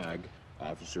duffel bag,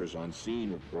 officers on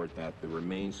scene report that the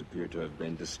remains appear to have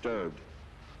been disturbed.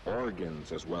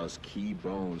 Organs, as well as key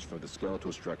bones from the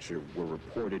skeletal structure, were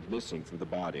reported missing from the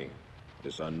body. It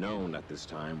is unknown at this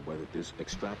time whether this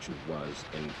extraction was,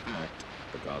 in fact,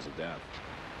 the cause of death.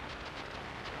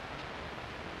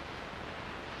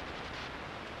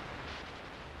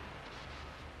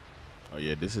 Oh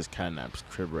yeah, this is CATNAP's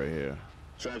crib right here.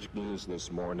 Tragic news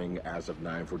this morning. As of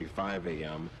 9:45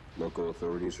 a.m., local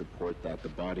authorities report that the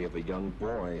body of a young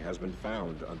boy has been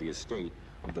found on the estate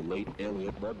of the late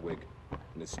Elliot Ludwig,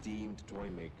 an esteemed toy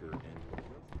maker and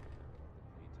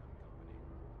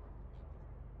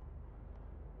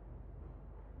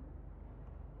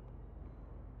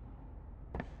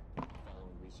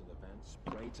following recent events,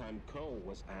 Playtime Co.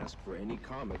 was asked for any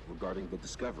comment regarding the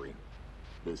discovery.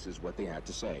 This is what they had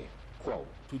to say. Quote,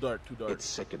 Too dark, too dark. "It's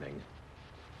sickening.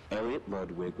 Elliot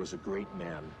Ludwig was a great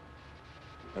man,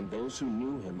 and those who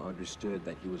knew him understood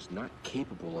that he was not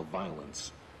capable of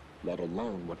violence, let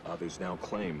alone what others now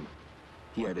claim.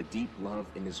 He had a deep love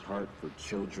in his heart for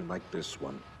children like this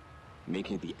one,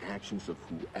 making the actions of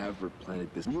whoever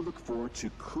planted this. We look forward to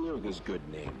clear his good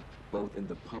name, both in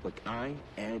the public eye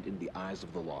and in the eyes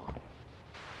of the law."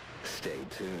 Stay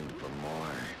tuned for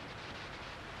more.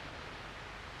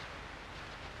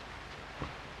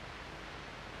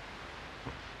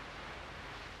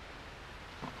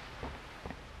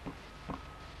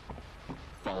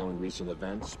 Following recent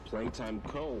events, Playtime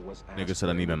Co. was asked Nigga said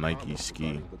I need a for any Nike comment ski.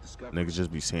 regarding the discovery. Niggas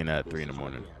just be saying that at 3 in the This is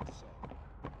what morning. they had to say.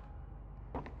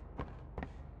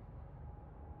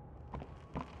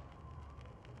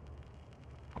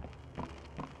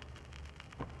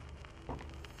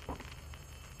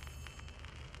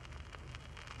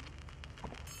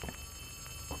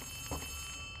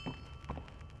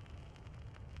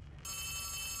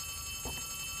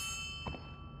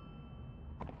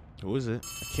 Who is it?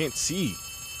 I can't see.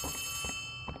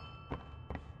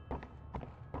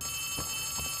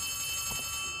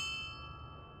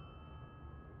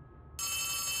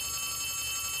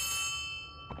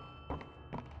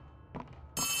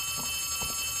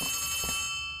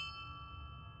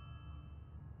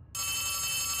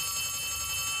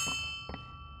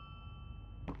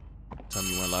 Time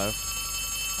you went live?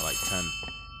 I like 10.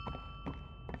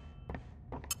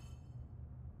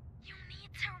 You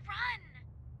need to run.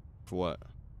 For what?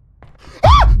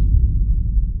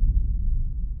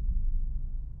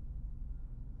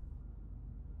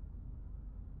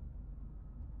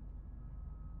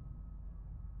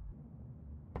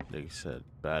 They said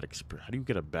bad experience. How do you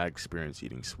get a bad experience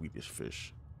eating Swedish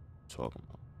fish? Talking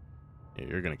about. Yeah,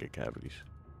 you're gonna get cavities.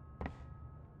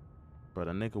 Bro,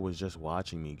 that nigga was just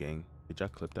watching me, gang. Did y'all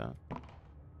clip that?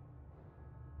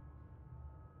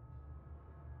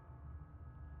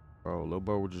 Bro, Lil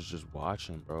Bro was just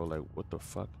watching, bro. Like, what the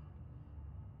fuck?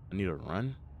 I need to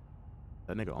run?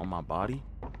 That nigga on my body?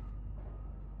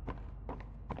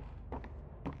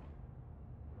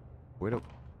 Where the...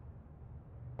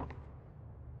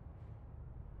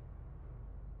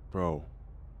 Bro,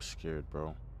 I'm scared,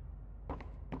 bro.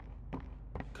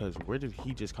 Cause where did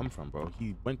he just come from, bro?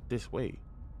 He went this way.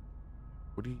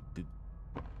 What did...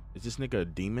 Is this nigga a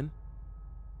demon?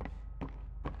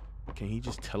 Can he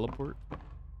just teleport?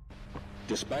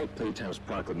 Despite Playtime's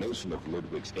proclamation of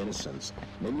Ludwig's innocence,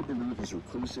 many believe his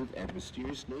reclusive and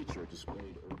mysterious nature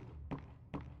displayed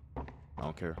over... I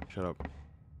don't care. Shut up.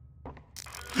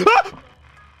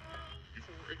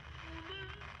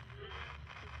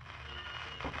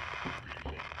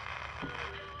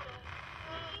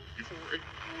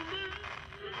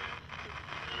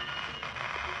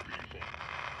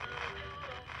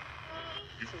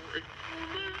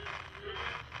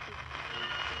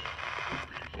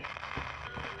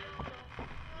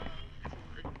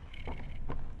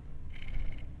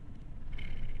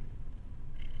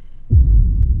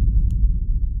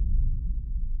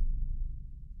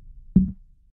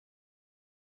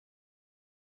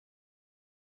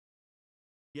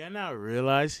 Do you not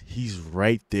realize he's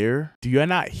right there? Do you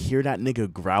not hear that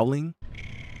nigga growling?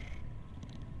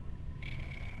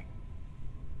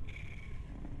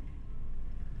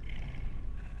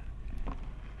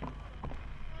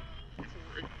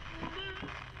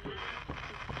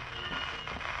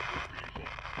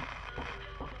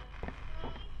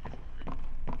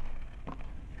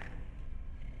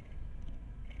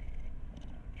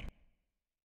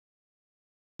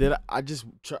 Did I just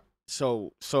try?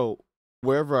 So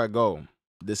wherever I go,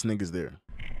 this nigga's there.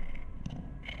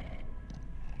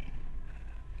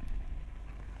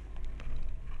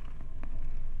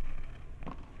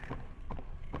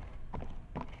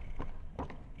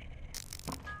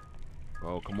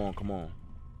 Oh, come on, come on.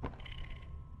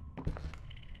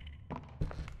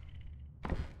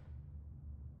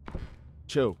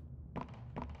 Chill.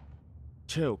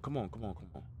 Chill. Come on, come on, come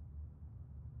on.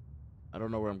 I don't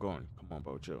know where I'm going. Come on,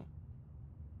 bro. Chill.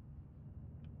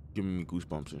 Giving me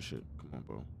goosebumps and shit. Come on,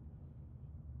 bro.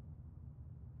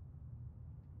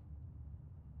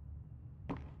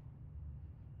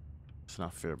 It's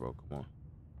not fair, bro. Come on.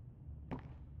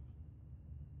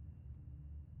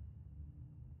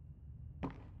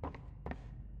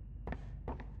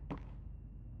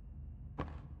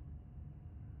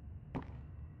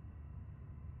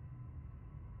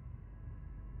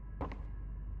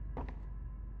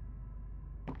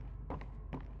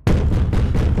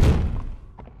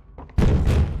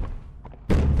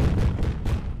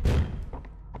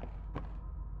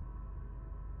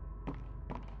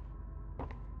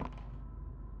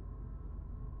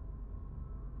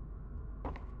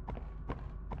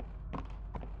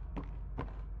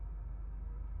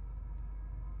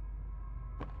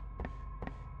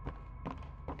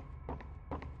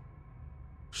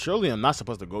 Surely I'm not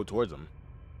supposed to go towards him.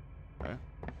 Okay.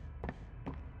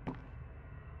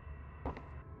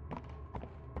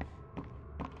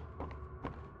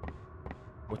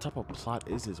 What type of plot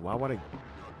is this? Why would I...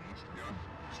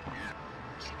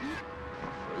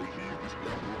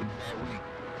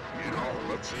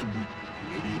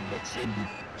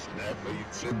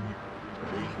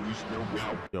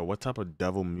 Yo, what type of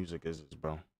devil music is this,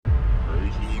 bro?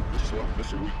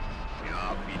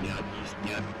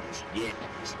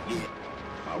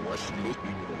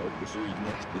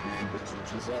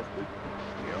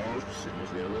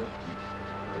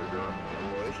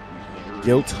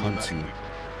 Guilt hunting.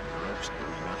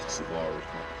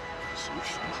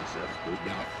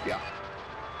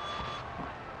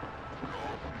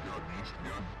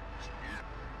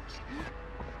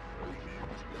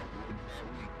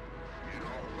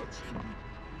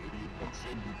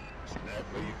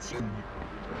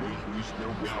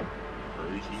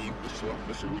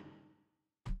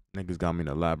 Niggas got me in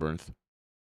a labyrinth.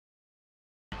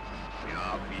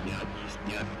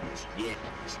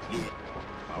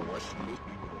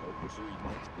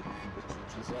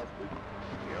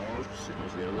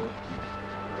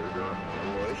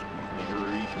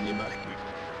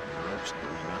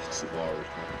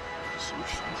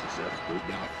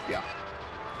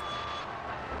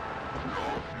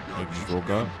 Niggas woke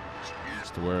up.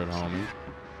 That's the word, homie.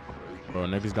 Bro,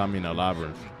 niggas got me in a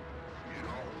labyrinth.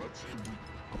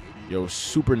 Yo,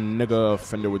 super nigga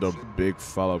offender with a big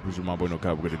follow. Appreciate my boy no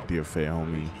cap with a DFA,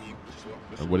 homie.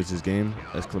 What is this game?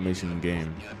 Exclamation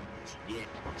game.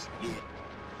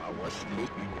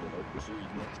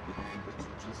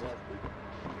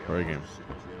 Hurry game.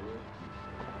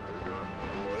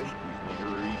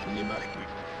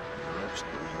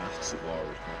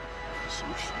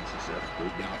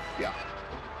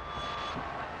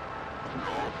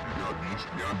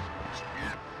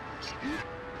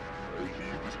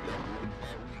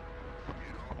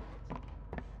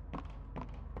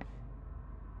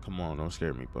 Come on, don't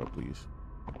scare me, bud, please.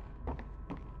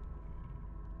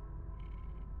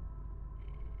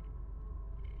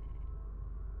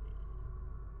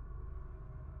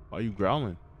 Why are you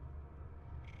growling?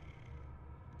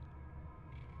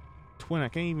 Twin, I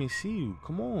can't even see you.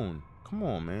 Come on. come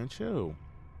on, man, chill.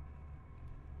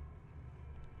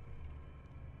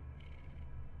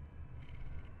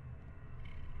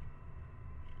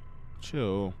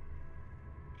 Chill.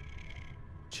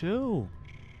 Chill.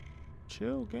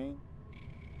 Chill, gang.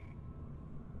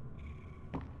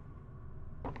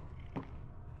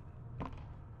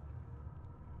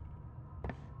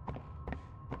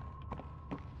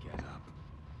 Get up.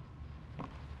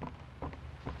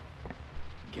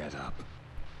 Get up.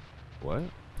 What?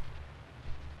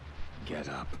 Get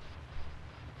up.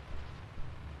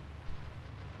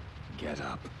 Get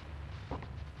up.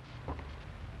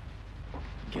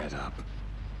 Get up.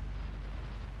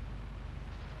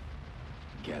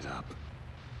 Get up.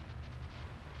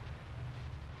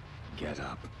 Get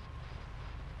up.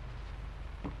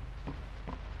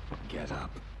 Get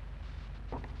up.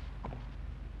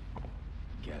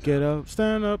 Get up,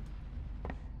 stand up.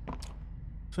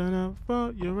 Stand up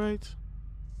for your rights.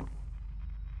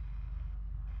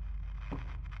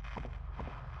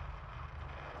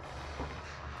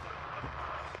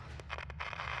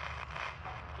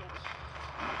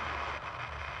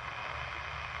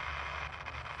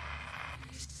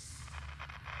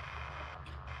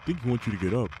 I think he wants you to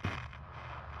get up.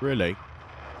 Really?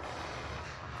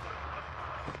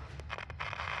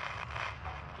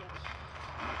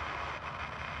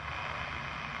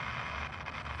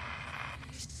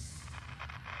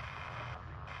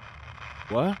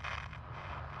 What?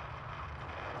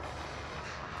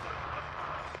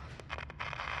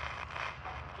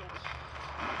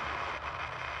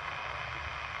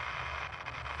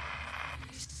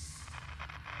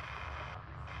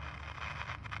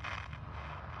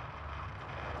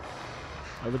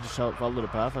 Ever just follow the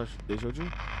path they showed you?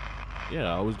 Yeah,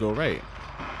 I always go right.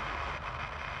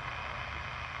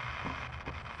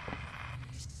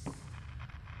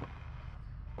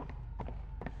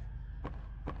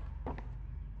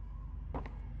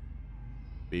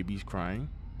 Baby's crying.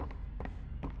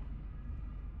 What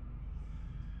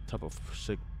type of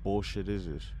sick bullshit is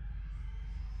this?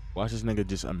 Watch this nigga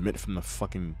just emit from the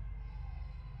fucking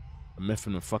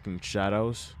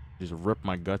shadows. Just rip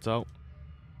my guts out.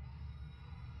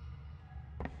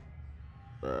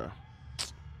 Bruh.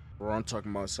 Ron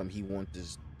talking about something. He want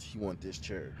this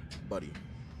chair, buddy.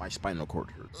 My spinal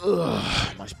cord hurts.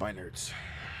 Ugh, my spine hurts.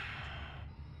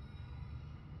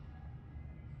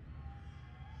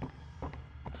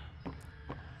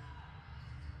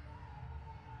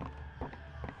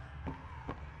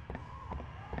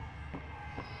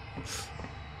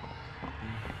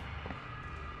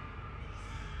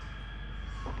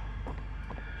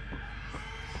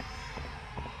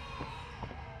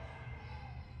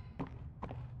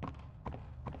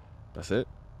 That's it?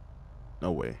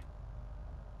 No way.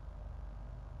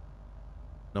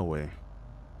 No way.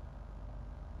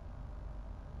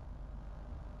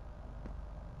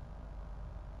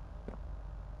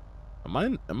 Am I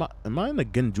in the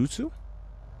genjutsu?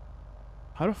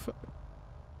 How the fuck?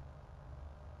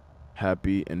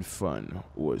 Happy and fun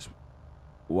was.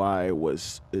 Why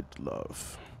was it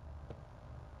love?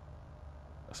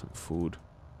 Got some food.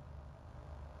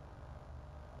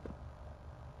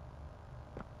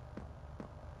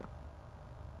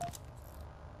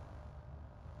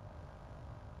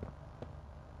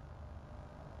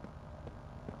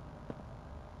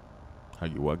 How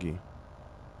you wuggy?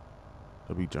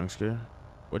 W jump scare?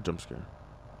 What jump scare?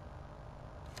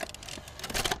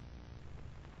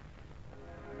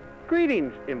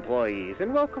 Greetings, employees,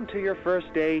 and welcome to your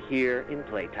first day here in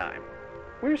Playtime.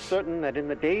 We're certain that in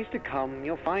the days to come,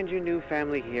 you'll find your new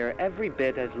family here every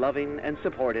bit as loving and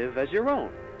supportive as your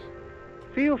own.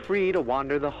 Feel free to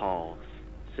wander the halls,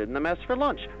 sit in the mess for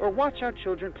lunch, or watch our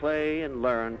children play and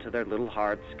learn to their little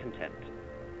heart's content.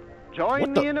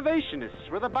 Join the innovationists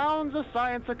where the bounds of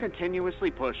science are continuously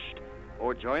pushed,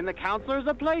 or join the counselors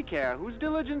of Playcare whose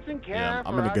diligence and care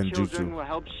for our children will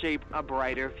help shape a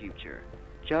brighter future.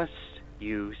 Just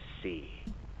you see.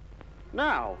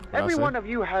 Now, every one of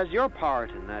you has your part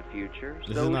in that future,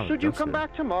 so should you come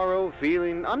back tomorrow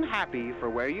feeling unhappy for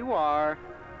where you are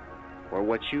or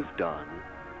what you've done,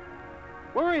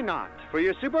 worry not, for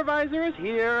your supervisor is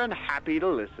here and happy to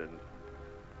listen.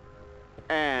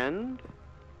 And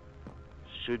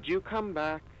should you come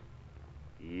back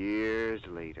years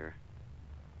later,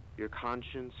 your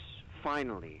conscience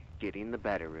finally getting the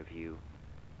better of you,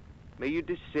 may you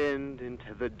descend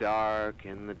into the dark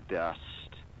and the dust,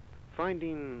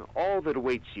 finding all that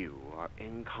awaits you are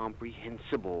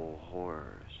incomprehensible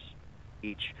horrors,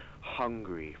 each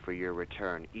hungry for your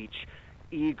return, each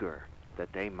eager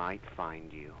that they might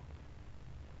find you.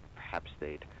 Perhaps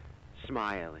they'd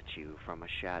smile at you from a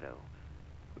shadow,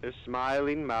 their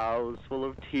smiling mouths full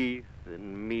of teeth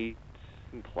and meat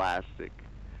plastic,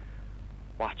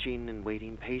 watching and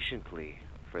waiting patiently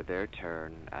for their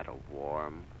turn at a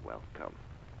warm welcome.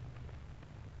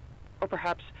 Or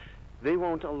perhaps they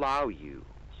won't allow you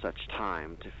such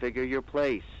time to figure your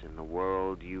place in the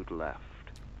world you'd left.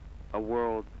 A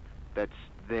world that's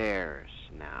theirs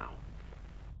now.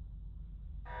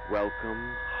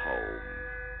 Welcome home.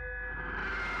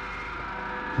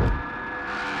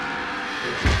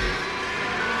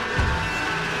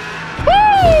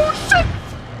 Oh, shit!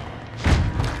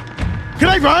 Can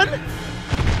I run?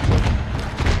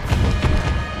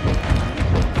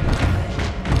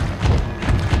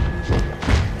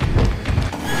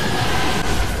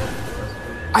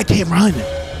 I can't run.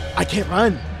 I can't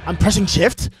run. I'm pressing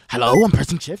shift. Hello, I'm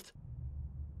pressing shift.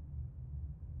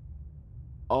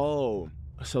 Oh,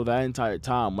 so that entire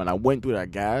time when I went through that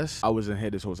gas, I was in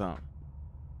here this whole time.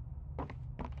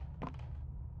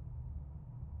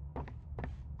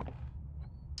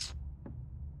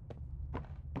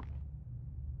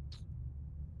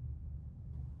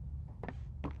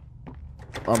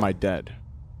 Or am I dead?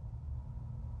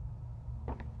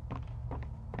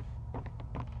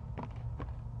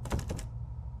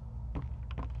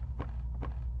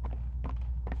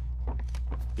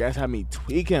 Guys had me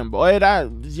tweaking, boy.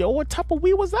 Yo, what type of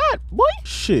weed was that, boy?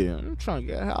 Shit, I'm trying to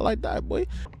get high like that, boy.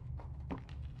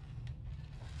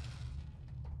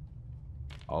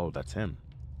 Oh, that's him.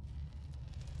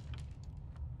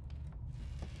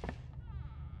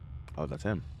 Oh, that's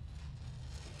him.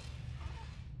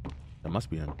 That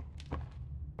must be him.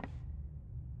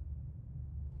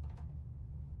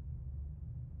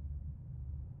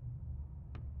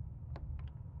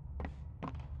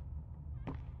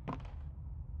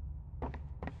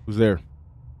 Who's there?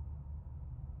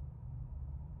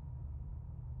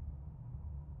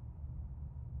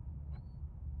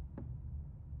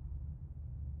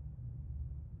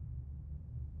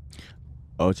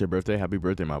 Oh, it's your birthday? Happy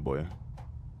birthday, my boy.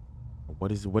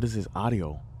 What is this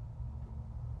audio?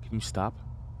 Can you stop?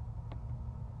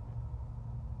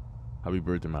 Happy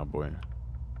birthday, my boy.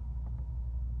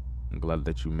 I'm glad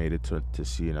that you made it to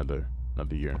see another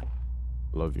year.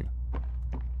 Love you.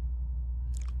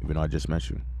 Even though I just met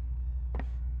you.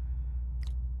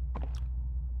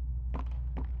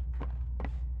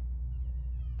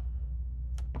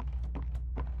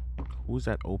 Who's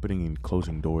that opening and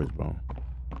closing doors, bro?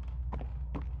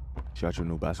 You got your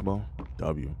new basketball?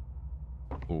 W.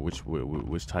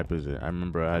 Which type is it? I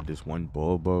remember I had this one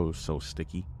ball, bro. It was so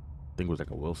sticky. I think it was like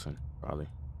a Wilson, probably.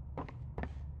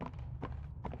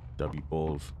 W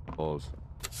balls.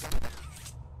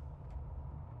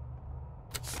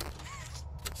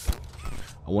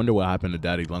 I wonder what happened to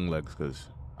Daddy Longlegs, because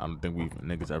I don't think we've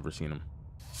niggas ever seen him.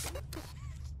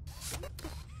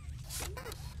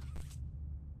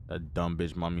 That dumb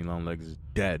bitch Mommy Longlegs is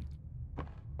dead.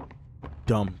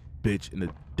 Dumb bitch in the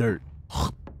dirt.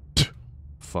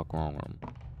 Fuck wrong with him.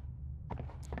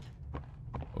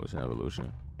 Oh, it's an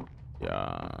evolution.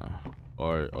 Yeah.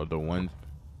 Or the one.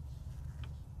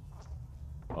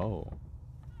 Oh.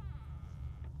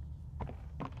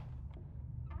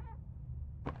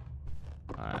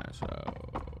 Alright, so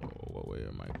what way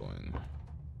am I going?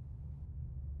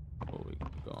 Where we can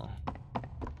go?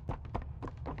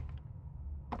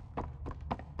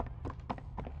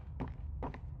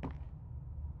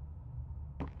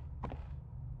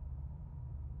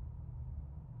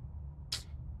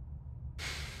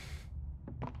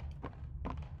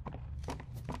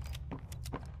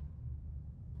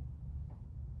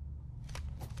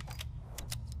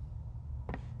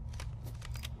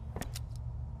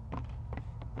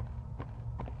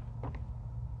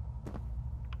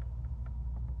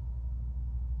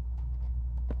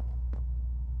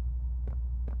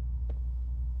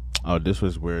 Oh, this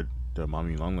was where the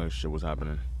Mommy Longlegs shit was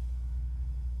happening.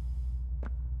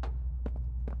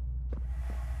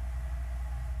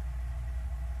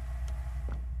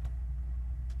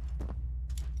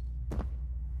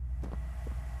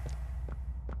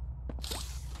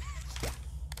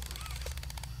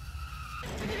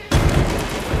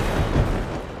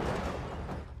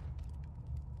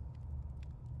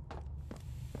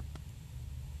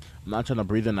 I'm not trying to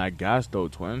breathe in that gas though,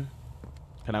 twin.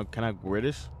 Can I wear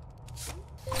this?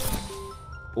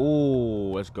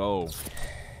 Ooh, let's go.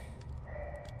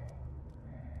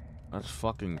 Let's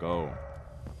fucking go.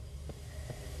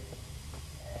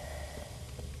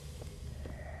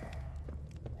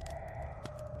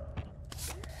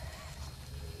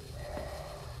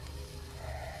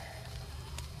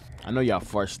 I know y'all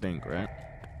fart stink, right?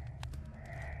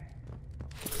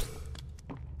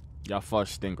 Y'all fart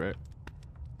stink, right?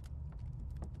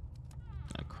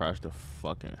 I crashed the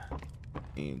fucking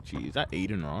AMG. Is that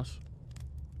Aiden Ross?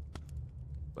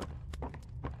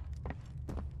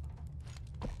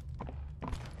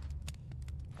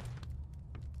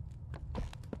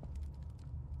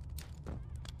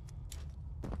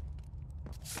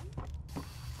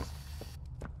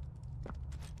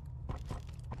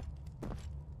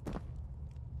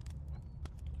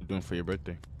 doing for your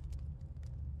birthday?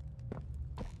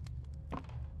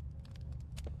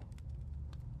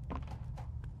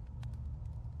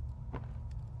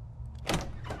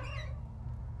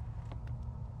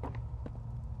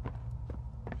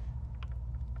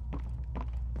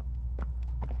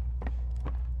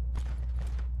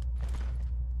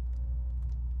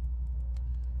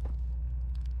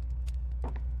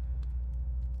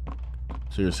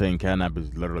 So you're saying CATNAP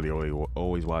is literally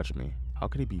always watching me? How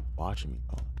could he be watching me?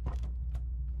 Oh.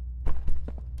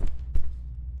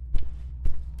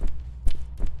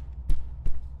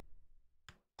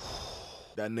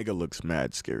 That nigga looks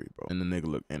mad scary, bro. And the nigga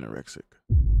look anorexic.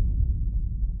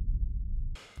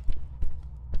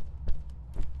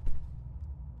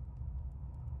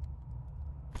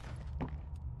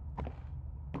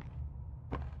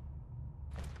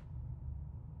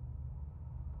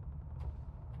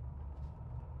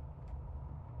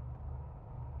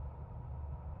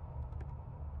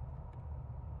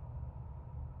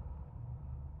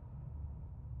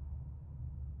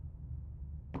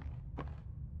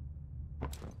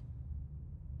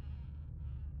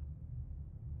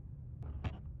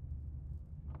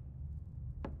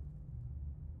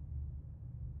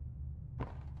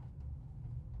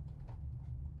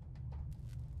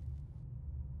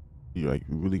 You like,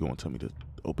 you really gonna tell me to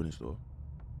open this door?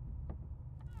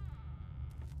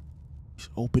 He's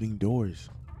opening doors.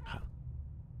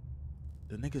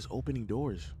 The nigga's opening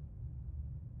doors.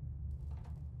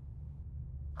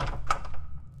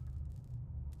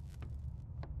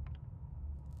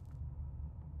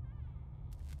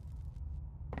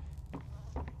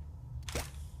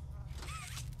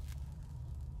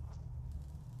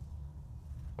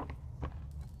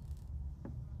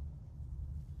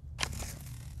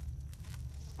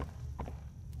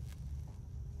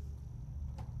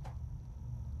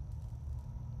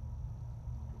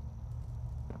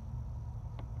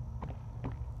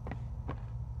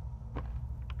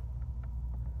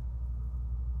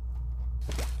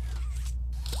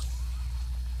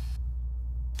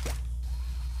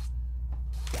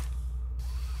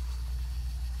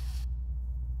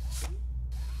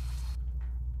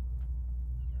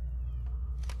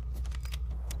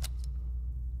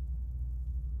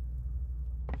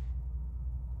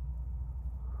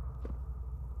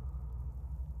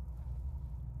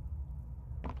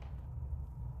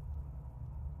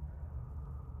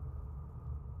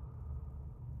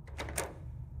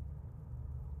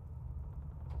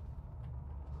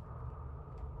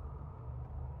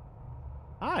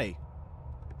 Hi.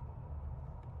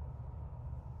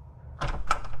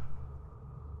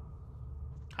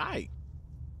 Hi.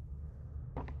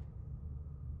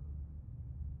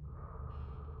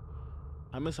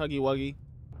 Hi, Miss Huggy Wuggy.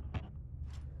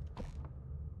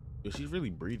 Yo, she's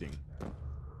really breathing.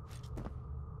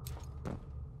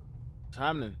 What's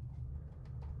happening?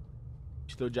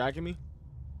 You still jacking me?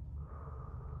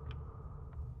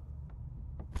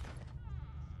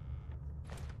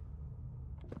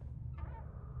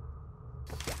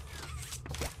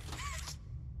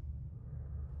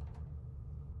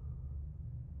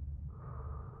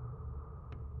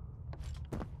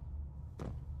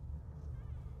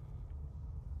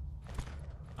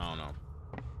 I don't know.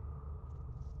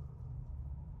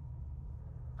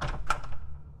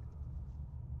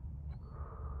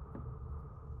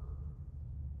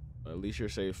 At least you're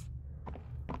safe.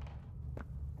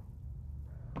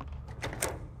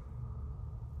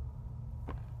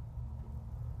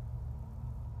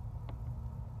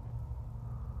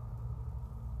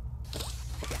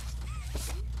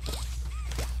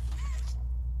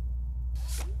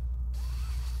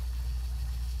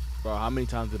 Bro, how many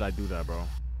times did I do that, bro?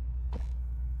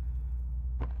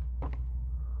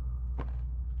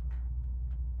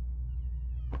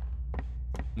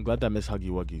 I'm glad that Miss Huggy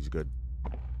Wuggy's good.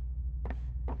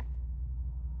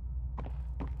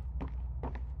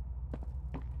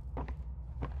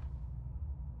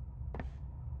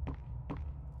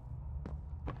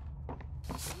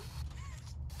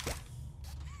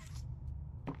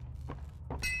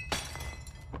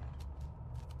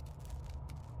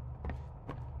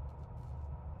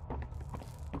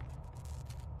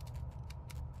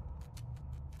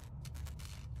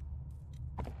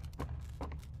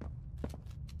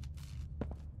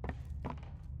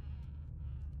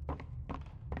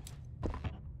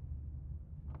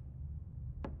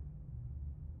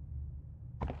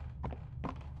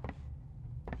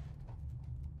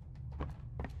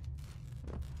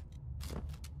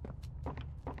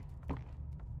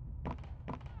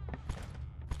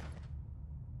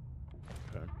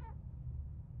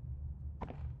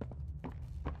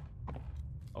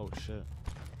 Oh shit.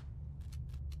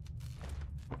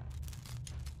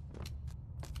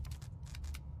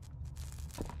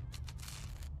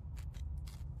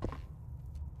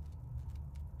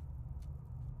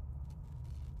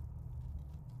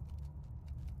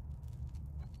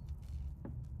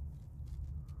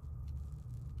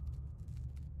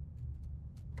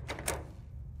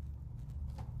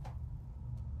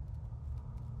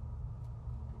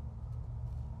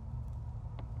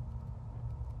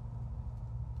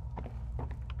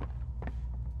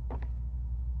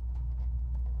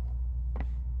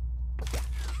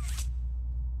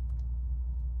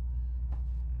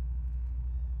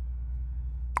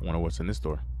 I wonder what's in this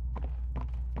door.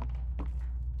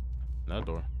 That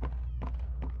door.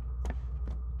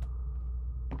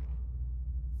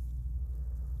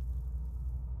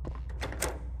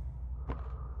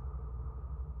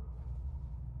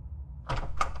 I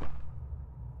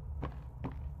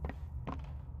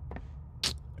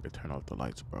could turn off the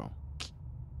lights, bro.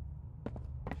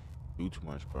 Do too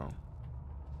much, bro.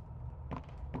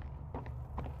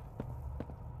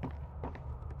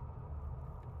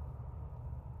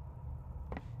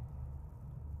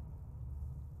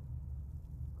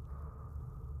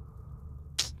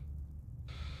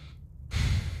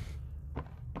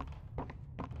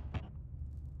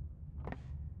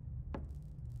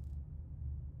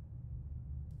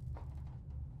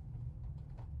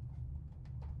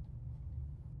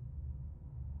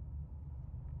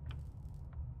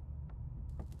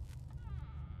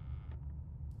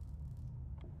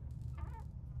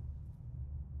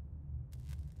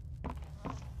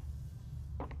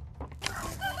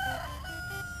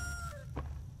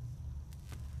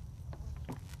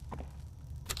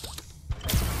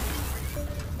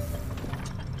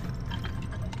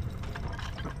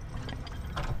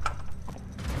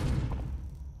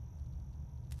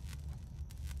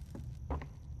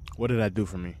 What did that do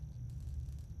for me?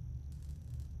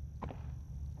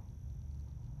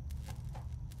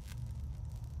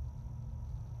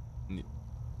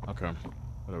 Okay,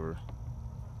 whatever.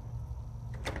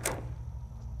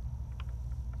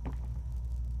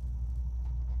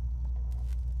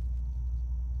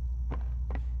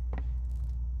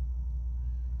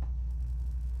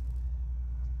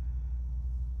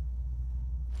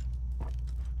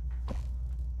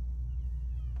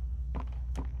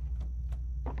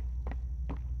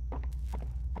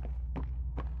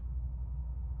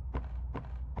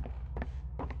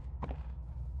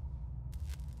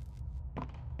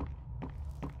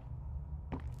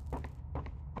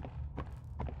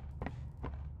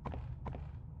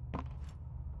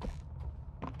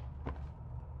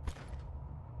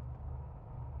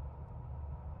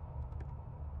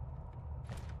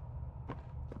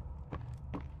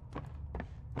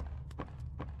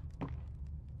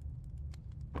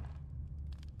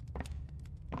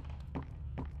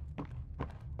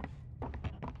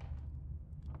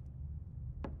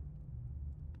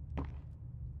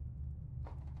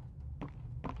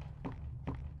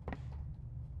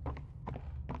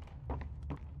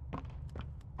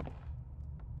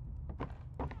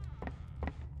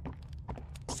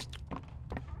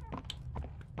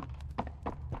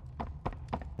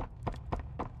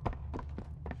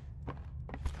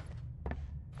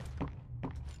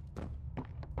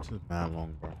 This is mad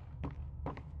long, bro.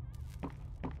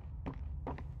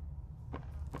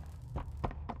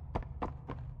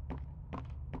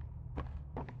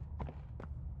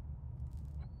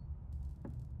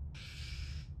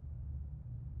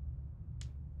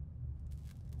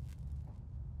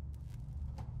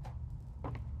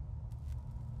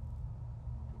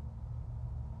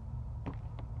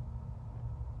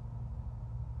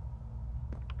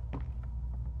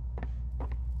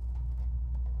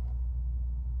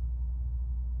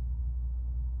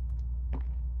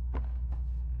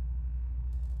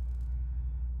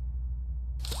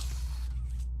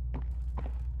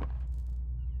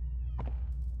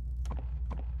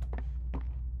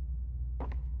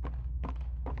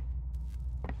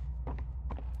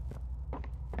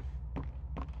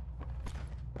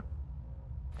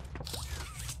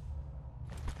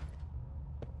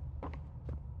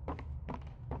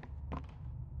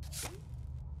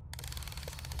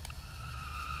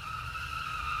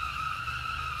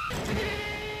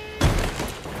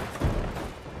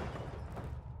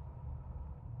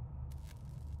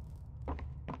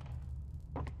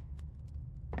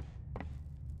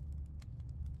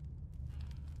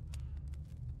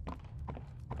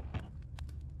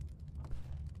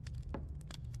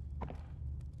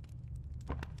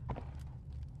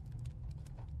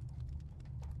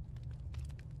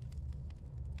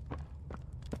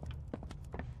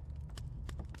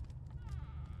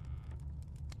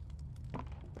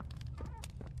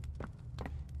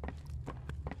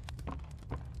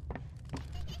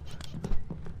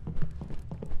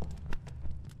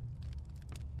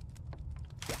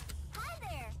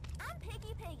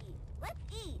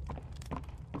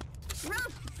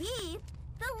 Beef?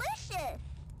 Delicious!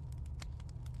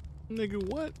 Nigga,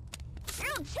 what?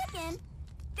 Grilled chicken?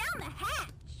 Down the hatch!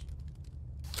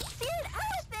 Seared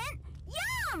elephant?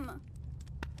 Yum!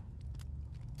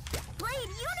 Played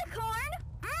unicorn?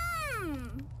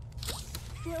 Mmm!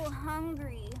 Still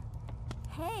hungry.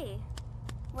 Hey,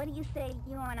 what do you say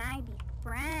you and I be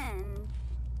friends?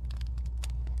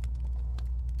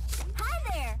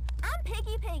 Hi there! I'm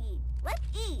Piggy. Let's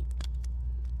eat.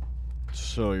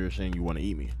 So you're saying you want to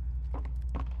eat me?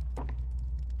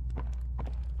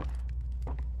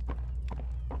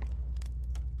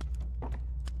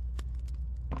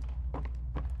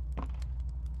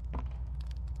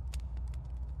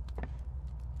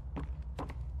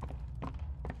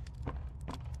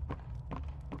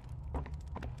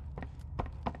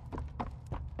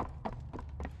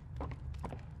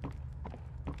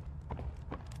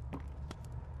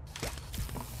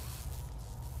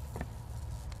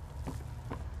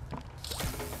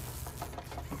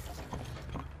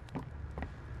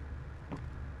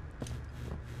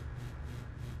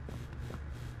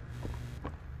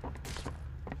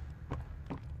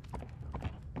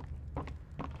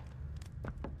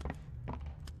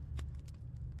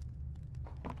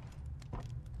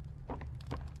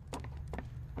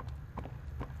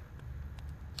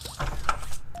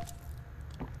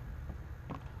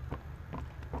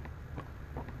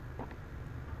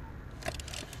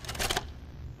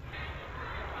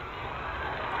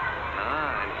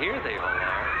 Here they all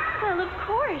are. Well, of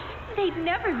course. They'd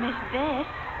never miss this.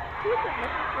 Who's that,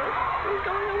 Mrs. Brooks? Who's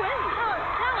going away?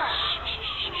 Tell us.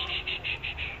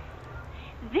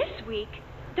 This week,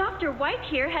 Dr. White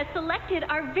here has selected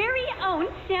our very own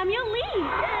Samuel Lee.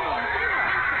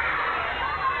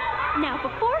 Now,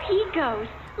 before he goes,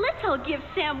 let's all give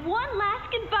Sam one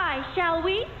last goodbye, shall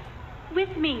we?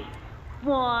 With me.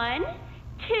 1,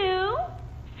 2,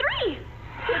 3.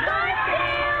 Goodbye,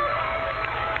 Sam!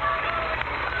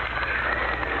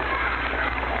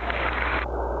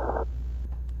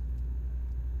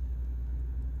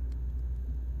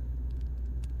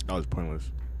 That was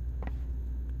pointless.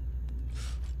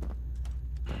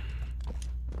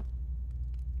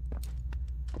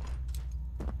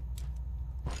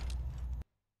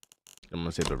 I'm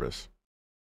gonna save the rest.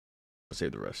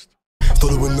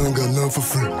 Thought it was none, got none for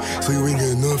free. So you ain't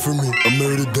getting none from me. I'm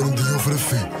married to Denim Dior for the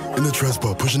fee. In the trash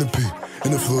spot, pushing the P.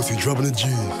 In the floor, see dropping the G.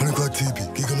 100 o'clock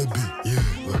TP, geek on the beat.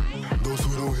 Yeah, like, those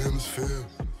who don't hear him is fair.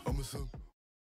 I'm a son.